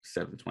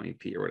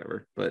 720p or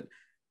whatever. But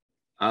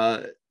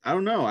I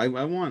don't know. I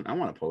want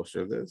a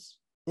poster of this.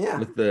 Yeah,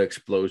 with the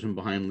explosion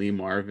behind Lee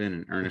Marvin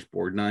and Ernest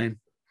Borgnine.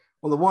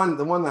 Well,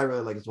 the one I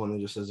really like is one that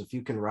just says, "If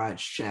you can ride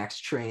Shaq's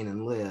train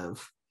and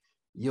live,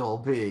 you'll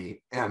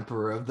be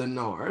Emperor of the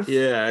North."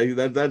 Yeah,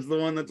 that's the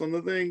one that's on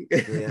the thing.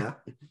 Yeah,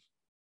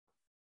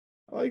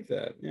 I like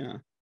that. Yeah,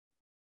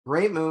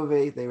 great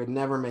movie. They would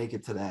never make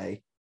it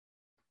today.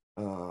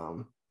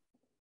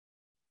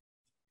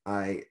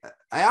 I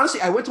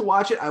honestly, I went to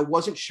watch it. I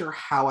wasn't sure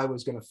how I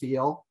was going to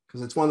feel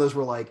because it's one of those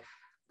where like,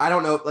 I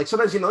don't know, like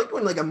sometimes, like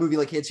when like a movie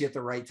like hits you at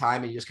the right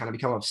time and you just kind of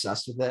become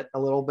obsessed with it a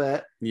little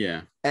bit.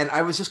 Yeah. And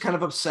I was just kind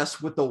of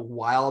obsessed with the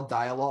wild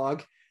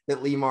dialogue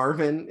that Lee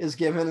Marvin is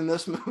given in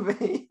this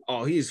movie.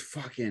 Oh, he's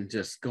fucking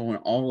just going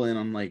all in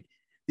on like,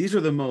 these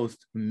are the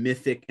most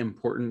mythic,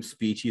 important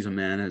speeches a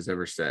man has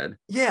ever said.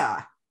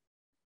 Yeah.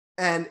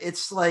 And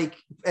it's like,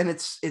 and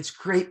it's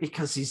great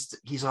because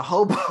he's a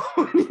hobo.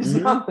 He's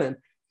nothing.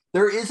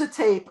 There is a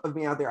tape of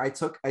me out there. I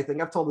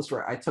think I've told this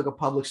story. I took a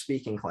public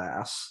speaking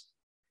class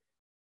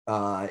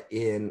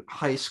in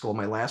high school,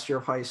 my last year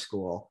of high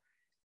school.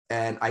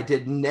 And I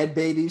did Ned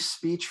Beatty's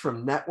speech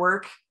from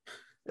Network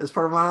as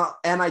part of my,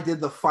 and I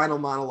did the final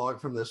monologue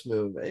from this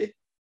movie.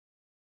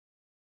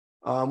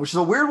 Which is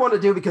a weird one to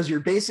do because you're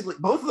basically,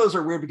 both of those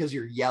are weird because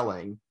you're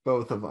yelling,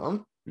 both of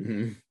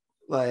them.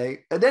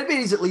 Like, Ned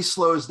Beatty's at least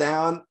slows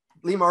down.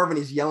 Lee Marvin,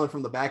 he's yelling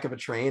from the back of a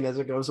train as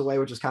it goes away,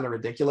 which is kind of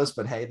ridiculous,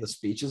 but hey, the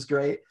speech is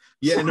great.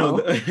 Yeah, so,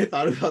 no, I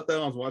thought about that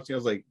when I was watching. I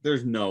was like,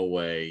 there's no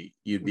way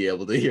you'd be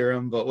able to hear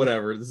him, but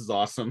whatever. This is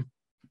awesome.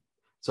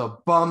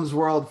 So Bum's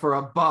World for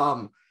a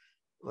Bum.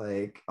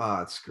 Like,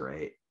 oh, it's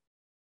great.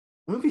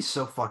 The movie's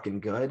so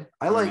fucking good.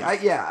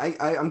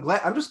 I'm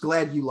glad. I'm just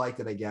glad you liked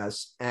it, I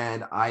guess.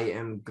 And I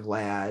am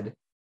glad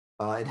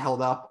it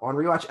held up on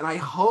rewatch. And I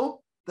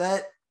hope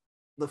that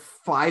the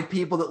 5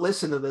 people that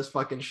listen to this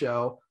fucking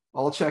show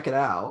all check it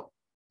out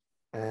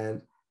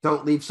and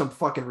don't leave some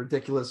fucking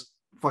ridiculous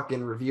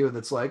fucking review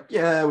that's like,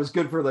 yeah, it was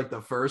good for like the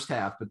first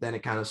half, but then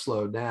it kind of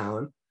slowed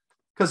down.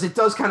 Because it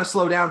does kind of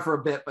slow down for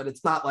a bit, but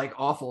it's not like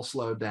awful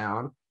slowed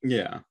down.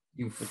 Yeah.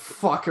 You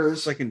fuckers.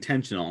 It's like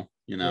intentional,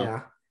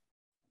 Yeah.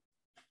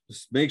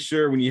 Just make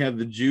sure when you have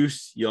the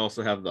juice, you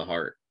also have the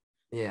heart.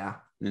 Yeah.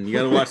 And you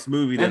got to watch the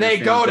movie. And they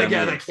go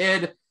together,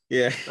 kid.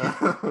 Yeah.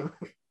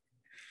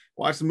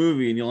 Watch the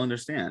movie and you'll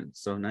understand.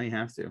 So now you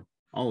have to,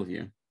 all of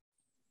you.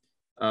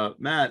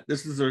 Matt,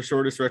 this is our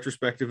shortest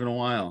retrospective in a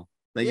while.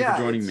 Thank you for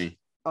joining me.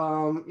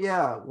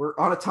 We're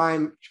on a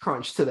time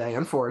crunch today,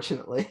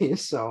 unfortunately.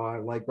 So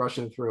I'm like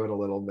rushing through it a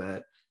little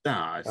bit.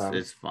 Nah,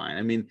 it's fine.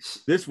 I mean,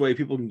 this way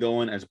people can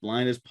go in as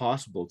blind as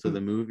possible to the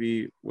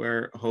movie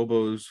where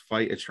hobos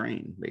fight a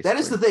train, basically. That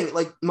is the thing.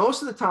 Like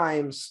most of the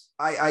times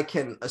I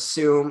can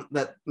assume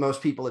that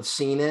most people have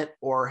seen it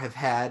or have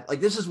had,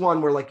 like, this is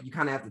one where like you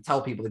kind of have to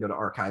tell people to go to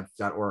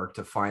archive.org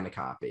to find a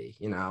copy,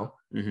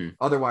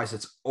 Otherwise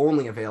it's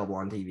only available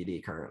on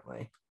DVD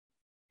currently.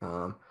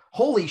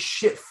 Holy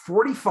shit,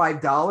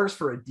 $45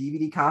 for a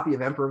DVD copy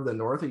of Emperor of the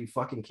North. Are you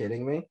fucking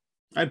kidding me?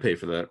 I'd pay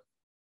for that.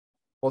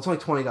 Well, it's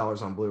only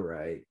 $20 on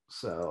Blu-ray.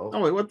 So.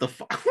 Oh wait, what the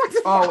fuck?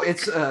 Oh,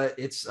 it's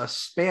a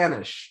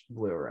Spanish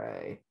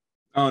Blu-ray.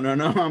 Oh no,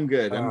 I'm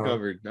good. I'm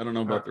covered. I don't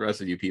know about the rest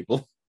of you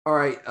people. All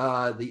right.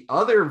 The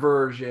other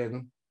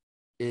version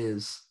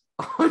is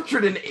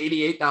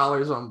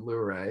 $188 on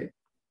Blu-ray.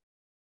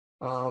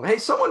 Hey,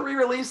 someone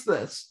re-release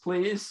this,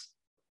 please.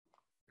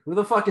 Who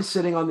the fuck is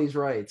sitting on these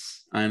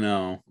rights? I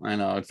know.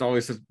 It's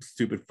always such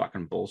stupid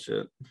fucking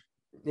bullshit.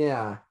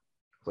 Yeah.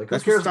 Like,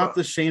 that's what stopped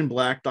the Shane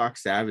Black Doc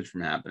Savage from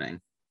happening.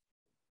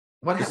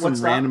 Some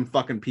random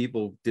fucking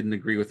people didn't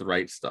agree with the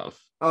right stuff.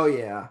 Oh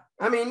yeah.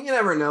 I mean, you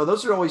never know.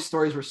 Those are always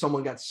stories where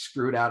someone got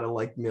screwed out of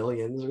like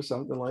millions or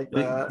something like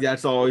that.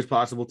 That's always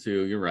possible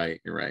too. You're right.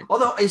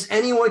 Although, is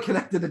anyone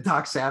connected to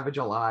Doc Savage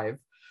alive?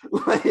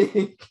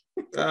 Like,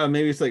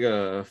 Maybe it's like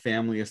a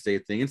family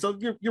estate thing. And so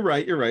you're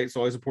right. You're right. It's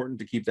always important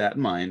to keep that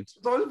in mind.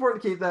 it's always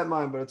important to keep that in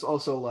mind, but it's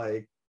also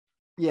like,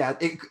 yeah,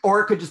 or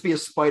it could just be a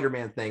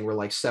Spider-Man thing where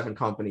like 7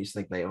 companies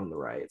think they own the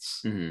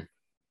rights. Mm-hmm.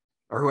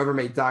 Or whoever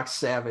made Doc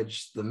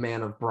Savage the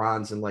Man of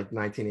Bronze in like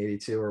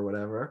 1982 or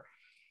whatever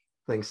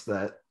thinks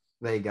that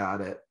they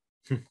got it.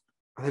 I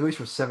think it was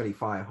from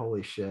 75.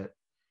 Holy shit.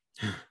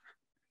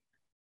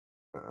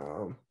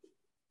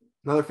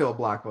 Another failed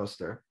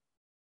blockbuster.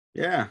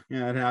 Yeah,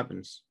 it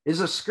happens.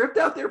 Is a script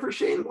out there for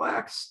Shane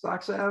Black's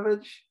Doc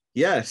Savage?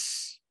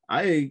 Yes,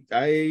 I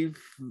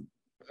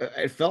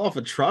fell off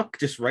a truck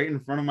just right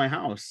in front of my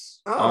house.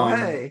 Oh,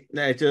 hey.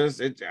 I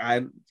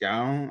don't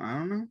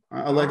know.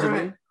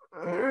 Allegedly.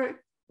 All right.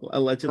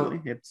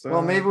 Allegedly, it's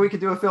well, maybe we could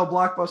do a failed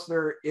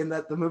blockbuster in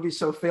that the movie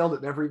so failed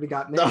it never even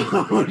got made.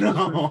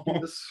 No.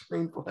 The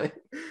screenplay.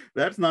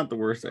 That's not the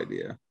worst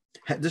idea.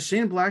 Does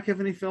Shane Black have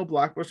any failed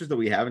blockbusters that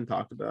we haven't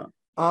talked about?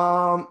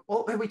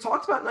 Well, have we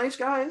talked about Nice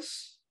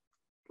Guys?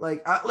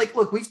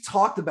 Look, we've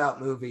talked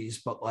about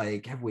movies, but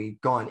like, have we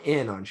gone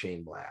in on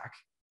Shane Black?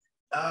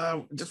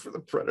 Just for the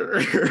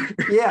Predator.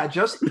 Yeah,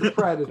 just the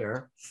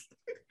Predator.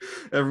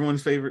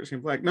 Everyone's favorite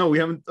Shane Black. No, we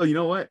haven't. Oh, you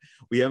know what?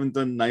 We haven't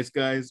done Nice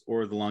Guys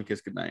or The Long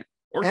Kiss Goodnight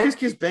or Kiss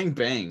Kiss Bang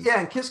Bang.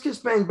 Yeah, and Kiss Kiss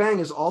Bang Bang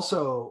is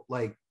also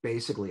like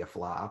basically a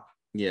flop.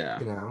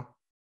 Yeah.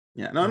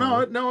 Yeah.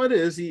 No, it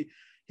is. He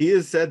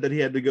has said that he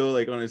had to go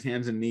like on his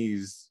hands and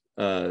knees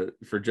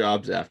for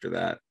jobs after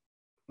that.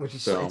 Which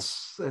is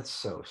it's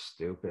so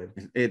stupid.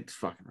 It's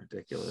fucking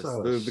ridiculous.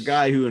 The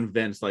guy who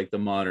invents like the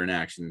modern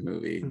action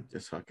movie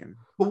just fucking.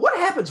 But what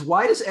happens?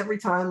 Why does every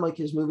time like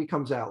his movie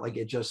comes out, like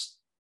it just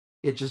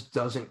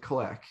doesn't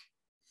click?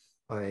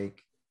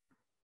 Like,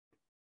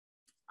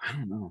 I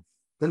don't know.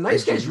 The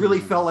Nice Guys really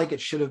felt like it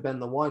should have been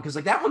the one, because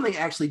like that one they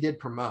actually did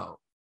promote.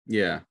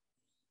 Yeah.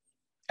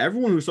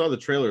 Everyone who saw the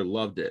trailer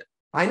loved it.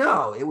 I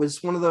know. It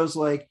was one of those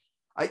like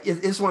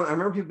it's one. I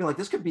remember people being like,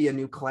 "This could be a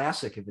new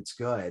classic if it's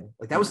good."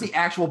 Like that was the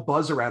actual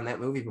buzz around that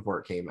movie before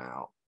it came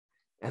out,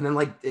 and then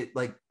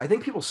I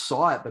think people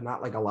saw it, but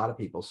not like a lot of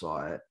people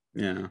saw it.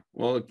 Yeah,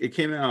 well, it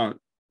came out,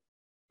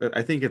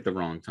 I think, at the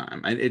wrong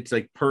time. It's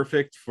like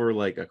perfect for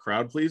like a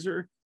crowd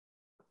pleaser,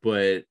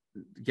 but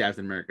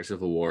Captain America: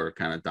 Civil War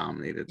kind of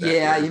dominated that.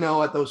 Yeah, year. You know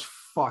what? Those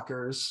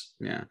fuckers.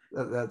 Yeah,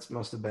 that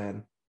must have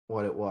been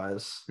what it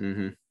was.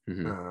 Mm-hmm.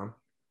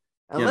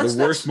 The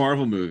worst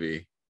Marvel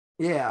movie.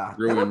 Yeah,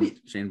 ruined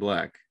Shane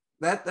Black.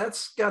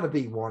 That's got to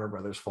be Warner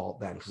Brothers' fault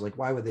then, because like,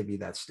 why would they be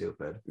that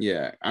stupid?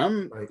 Yeah,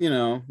 I'm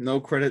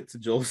no credit to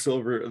Joel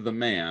Silver, the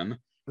man,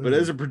 but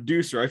as a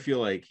producer, I feel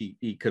like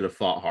he could have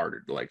fought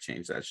harder to like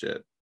change that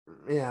shit.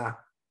 Yeah,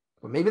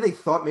 but maybe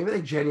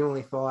they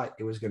genuinely thought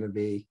it was going to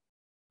be.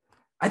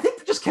 I think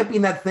they just kept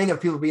being that thing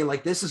of people being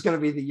like, this is going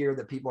to be the year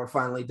that people are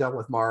finally done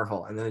with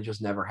Marvel, and then it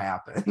just never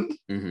happened.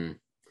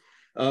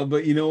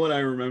 But you know what I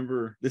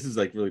remember? This is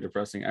like really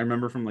depressing. I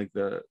remember from like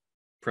the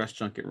press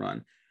junket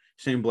run,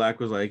 Shane Black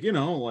was like,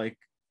 like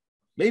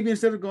maybe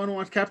instead of going to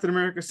watch Captain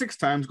America 6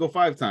 times, go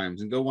 5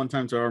 times and go 1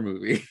 time to our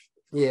movie.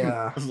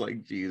 Yeah. I was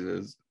like,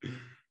 Jesus.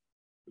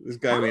 This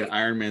guy made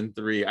Iron Man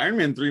 3. Iron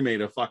Man 3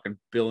 made a fucking $1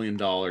 billion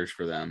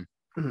for them.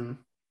 Mm-hmm.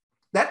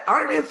 That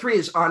Iron Man 3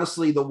 is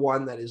honestly the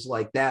one that is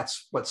like,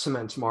 that's what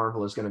cements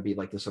Marvel is going to be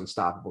like this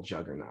unstoppable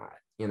juggernaut,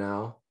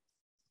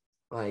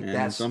 Like, and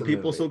that's some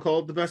people still call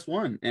it the best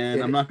one, and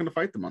I'm not going to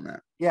fight them on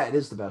that. Yeah, it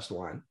is the best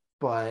one,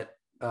 but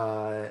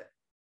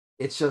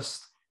it's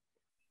just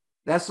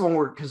that's the one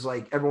where, because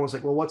like everyone's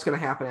like, well, what's going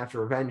to happen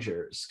after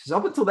Avengers? Because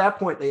up until that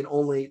point, they had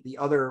only the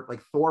other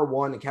like Thor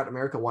 1 and Captain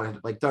America 1 had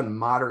like done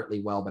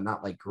moderately well, but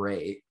not like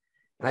great.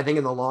 And I think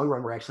in the long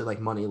run, we're actually like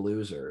money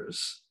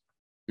losers.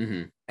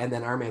 Mm-hmm. And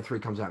then Iron Man 3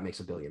 comes out and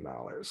makes $1 billion.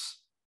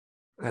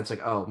 And it's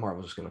like, oh,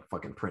 Marvel's just going to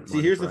fucking print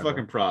money. See, here's forever. the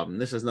fucking problem.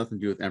 This has nothing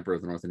to do with Emperor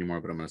of the North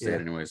anymore, but I'm going to say it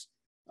anyways.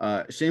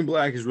 Shane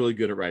Black is really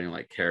good at writing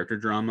like character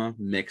drama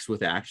mixed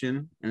with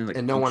action,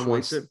 and no one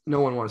wants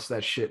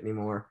that shit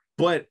anymore.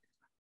 But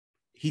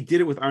he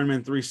did it with Iron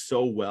Man 3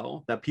 so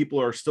well that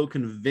people are still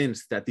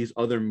convinced that these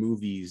other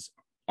movies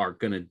are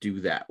gonna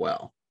do that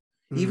well.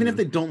 Even if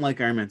they don't like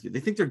Iron Man 3,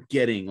 they think they're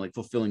getting like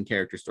fulfilling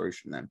character stories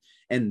from them,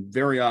 and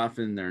very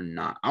often they're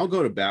not. I'll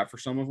go to bat for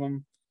some of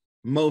them.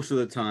 Most of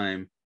the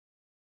time,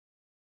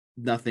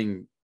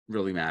 nothing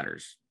really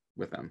matters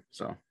with them.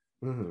 So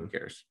who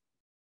cares?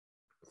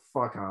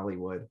 Fuck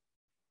Hollywood.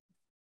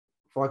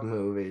 Fuck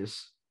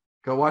movies.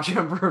 Go watch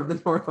Emperor of the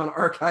North on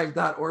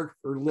archive.org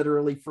for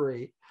literally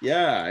free.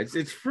 Yeah,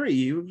 it's free.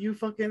 You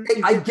fucking.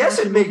 I guess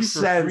it makes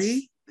sense.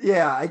 Free?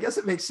 Yeah, I guess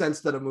it makes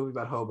sense that a movie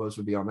about hobos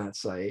would be on that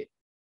site.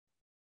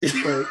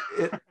 Like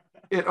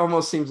it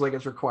almost seems like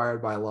it's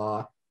required by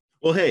law.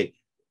 Well, hey,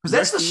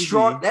 because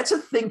that's a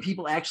thing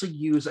people actually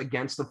use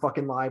against the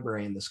fucking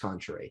library in this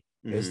country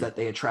is that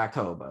they attract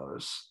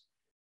hobos.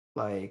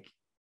 Like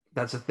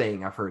that's a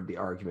thing I've heard the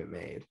argument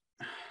made.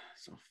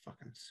 So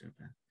fucking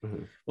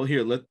stupid. Well,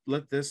 here,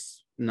 let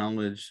this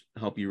knowledge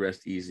help you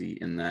rest easy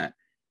in that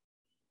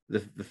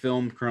the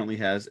film currently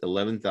has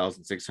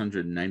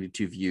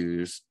 11,692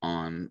 views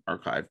on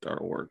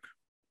archive.org.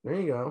 There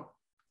you go.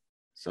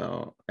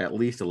 So at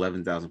least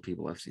 11,000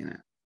 people have seen it.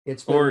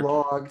 It's been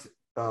logged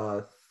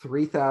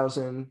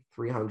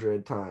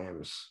 3,300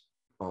 times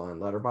on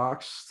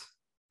Letterboxd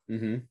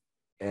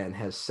and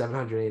has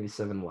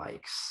 787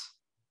 likes.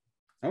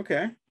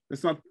 Okay.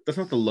 That's not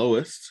the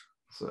lowest.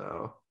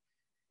 So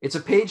it's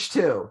a page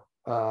 2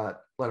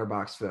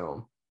 Letterboxd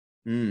film.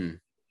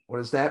 What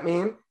does that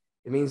mean?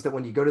 It means that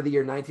when you go to the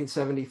year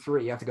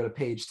 1973, you have to go to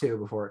page 2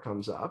 before it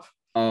comes up.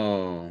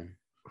 Oh.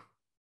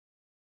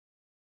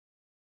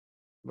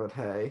 But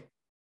hey.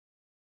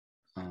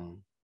 Oh.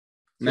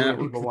 Too many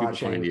people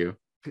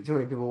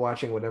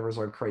watching whatever's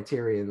on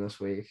Criterion this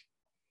week.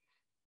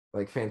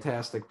 Like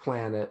Fantastic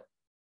Planet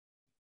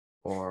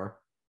or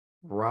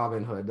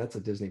Robin Hood. That's a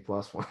Disney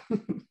Plus one.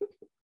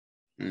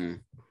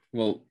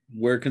 Well,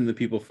 where can the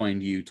people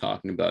find you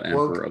talking about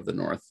Emperor of the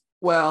North?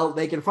 Well,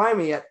 they can find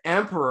me at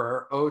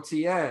Emperor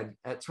OTN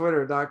at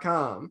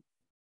twitter.com.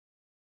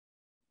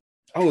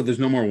 Oh, there's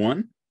no more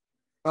one?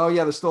 Oh,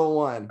 yeah, there's still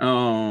one.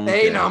 Oh,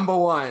 okay. Number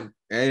one.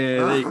 Hey,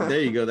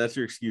 there you go. That's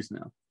your excuse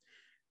now.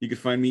 You can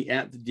find me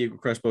at the Diego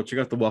Crespo. Check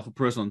out the Waffle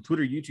Press on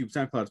Twitter, YouTube,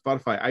 SoundCloud,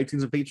 Spotify,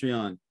 iTunes, and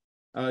Patreon.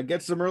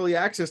 Get some early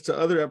access to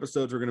other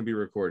episodes we're going to be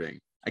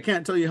recording. I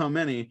can't tell you how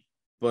many,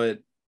 but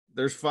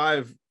there's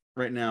 5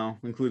 right now,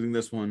 including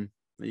this one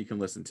that you can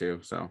listen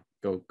to. So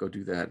go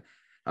do that.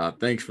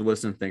 Thanks for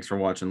listening. Thanks for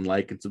watching.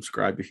 Like and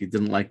subscribe. If you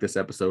didn't like this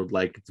episode,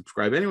 like and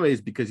subscribe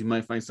anyways, because you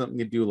might find something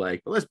you do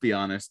like. But let's be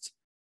honest,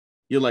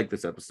 you'll like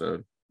this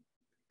episode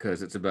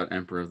because it's about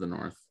Emperor of the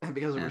North. And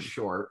because it was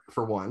short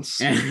for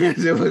once. And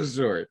it was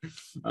short.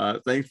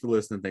 Thanks for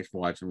listening. Thanks for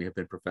watching. We have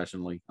been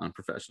professionally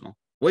unprofessional.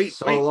 Wait.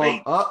 We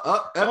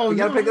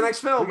gotta pick the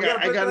next film.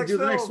 I gotta do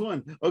the next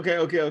one.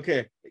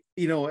 Okay.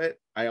 You know what?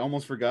 I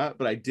almost forgot,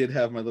 but I did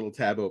have my little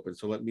tab open.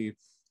 So let me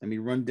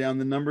run down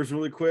the numbers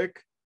really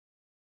quick.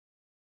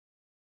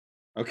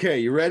 Okay,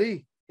 you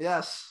ready?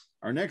 Yes.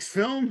 Our next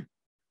film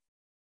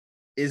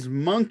is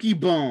Monkey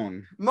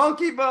Bone.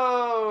 Monkey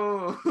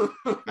Bone.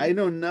 I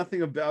know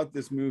nothing about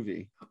this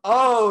movie.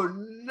 Oh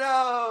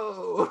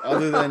no!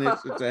 Other than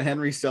it's a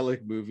Henry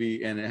Selick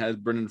movie, and it has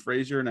Brendan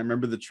Fraser, and I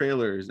remember the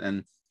trailers,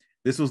 and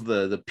this was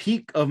the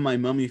peak of my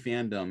Mummy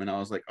fandom, and I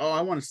was like, oh,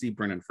 I want to see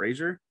Brendan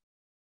Fraser.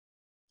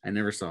 I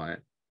never saw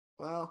it.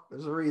 Well,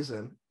 there's a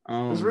reason.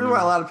 There's a reason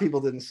why a lot of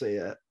people didn't see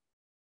it.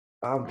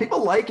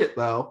 People like it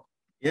though.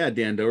 Yeah,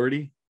 Dan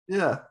Doherty.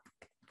 Yeah.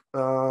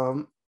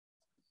 So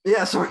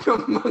we're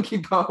doing Monkey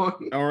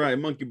Bone. All right,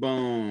 Monkey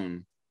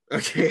Bone.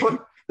 Okay.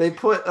 They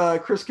put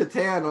Chris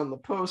Kattan on the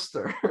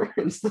poster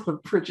instead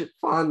of Bridget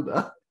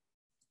Fonda.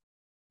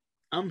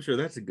 I'm sure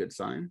that's a good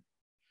sign.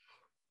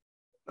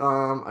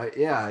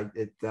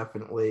 It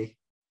definitely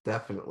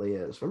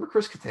is. Remember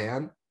Chris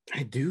Kattan?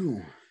 I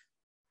do.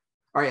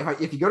 All right,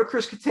 if you go to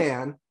Chris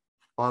Kattan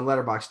on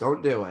Letterboxd,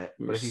 don't do it.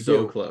 But if you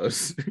do,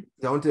 close.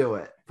 Don't do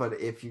it.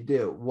 But if you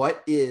do,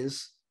 what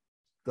is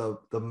the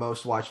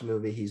most watched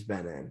movie he's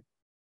been in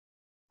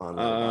on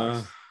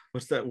Letterboxd?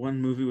 What's that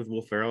one movie with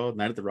Will Ferrell,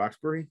 Night at the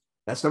Roxbury?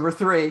 That's number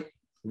 3.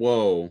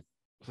 Whoa.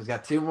 So he's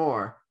got 2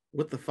 more.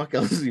 What the fuck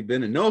else has he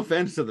been in? No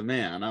offense to the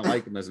man. I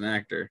like him as an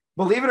actor.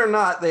 Believe it or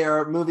not, they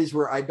are movies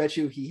where I bet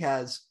you he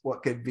has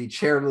what could be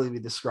charitably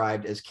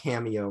described as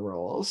cameo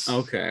roles.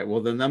 Okay,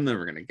 well then I'm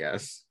never gonna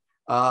guess.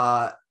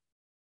 I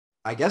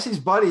guess he's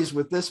buddies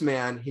with this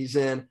man. He's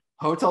in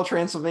Hotel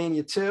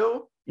Transylvania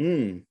 2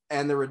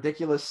 and The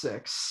Ridiculous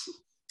 6.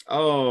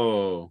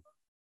 Oh.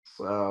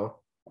 So,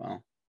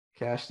 wow.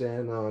 Cashed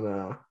in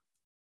on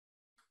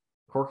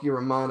Corky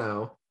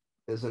Romano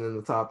isn't in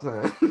the top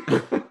 10.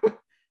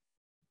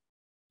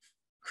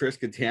 Chris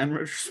Kattan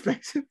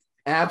retrospective?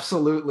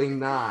 Absolutely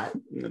not.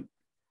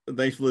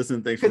 Thanks for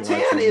listening. Thanks for watching.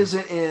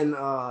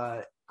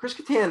 Chris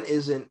Kattan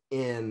isn't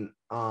in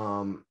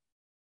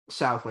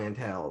Southland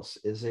Tales,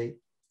 is he?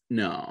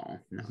 No.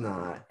 He's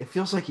not. It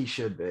feels like he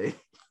should be.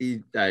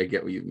 I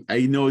get what you.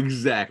 I know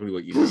exactly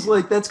what you mean. Just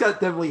like that's got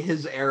definitely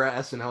his era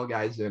SNL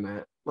guys in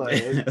it,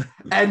 like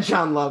and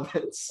John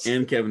Lovitz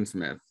and Kevin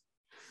Smith.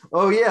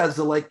 Oh yeah, as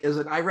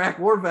an Iraq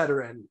War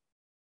veteran.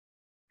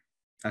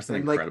 That's an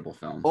incredible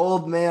film.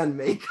 Old man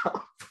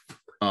makeup.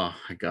 Oh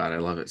my god, I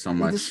love it so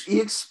much. He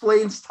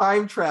explains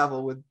time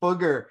travel with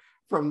Booger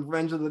from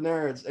Revenge of the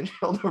Nerds and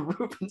Sheldon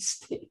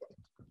Rubenstein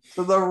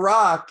to The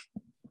Rock.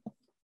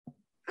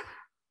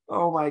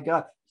 Oh my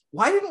god.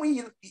 Why didn't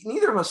we?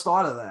 Neither of us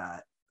thought of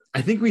that.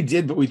 I think we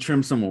did, but we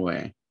trimmed some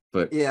away.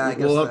 But yeah,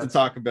 we'll have to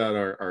talk about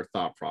our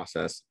thought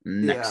process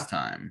next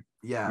time.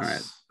 Yes. All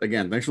right.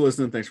 Again, thanks for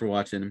listening. Thanks for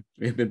watching.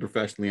 We've been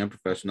professionally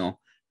unprofessional.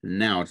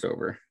 Now it's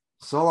over.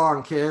 So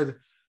long, kid.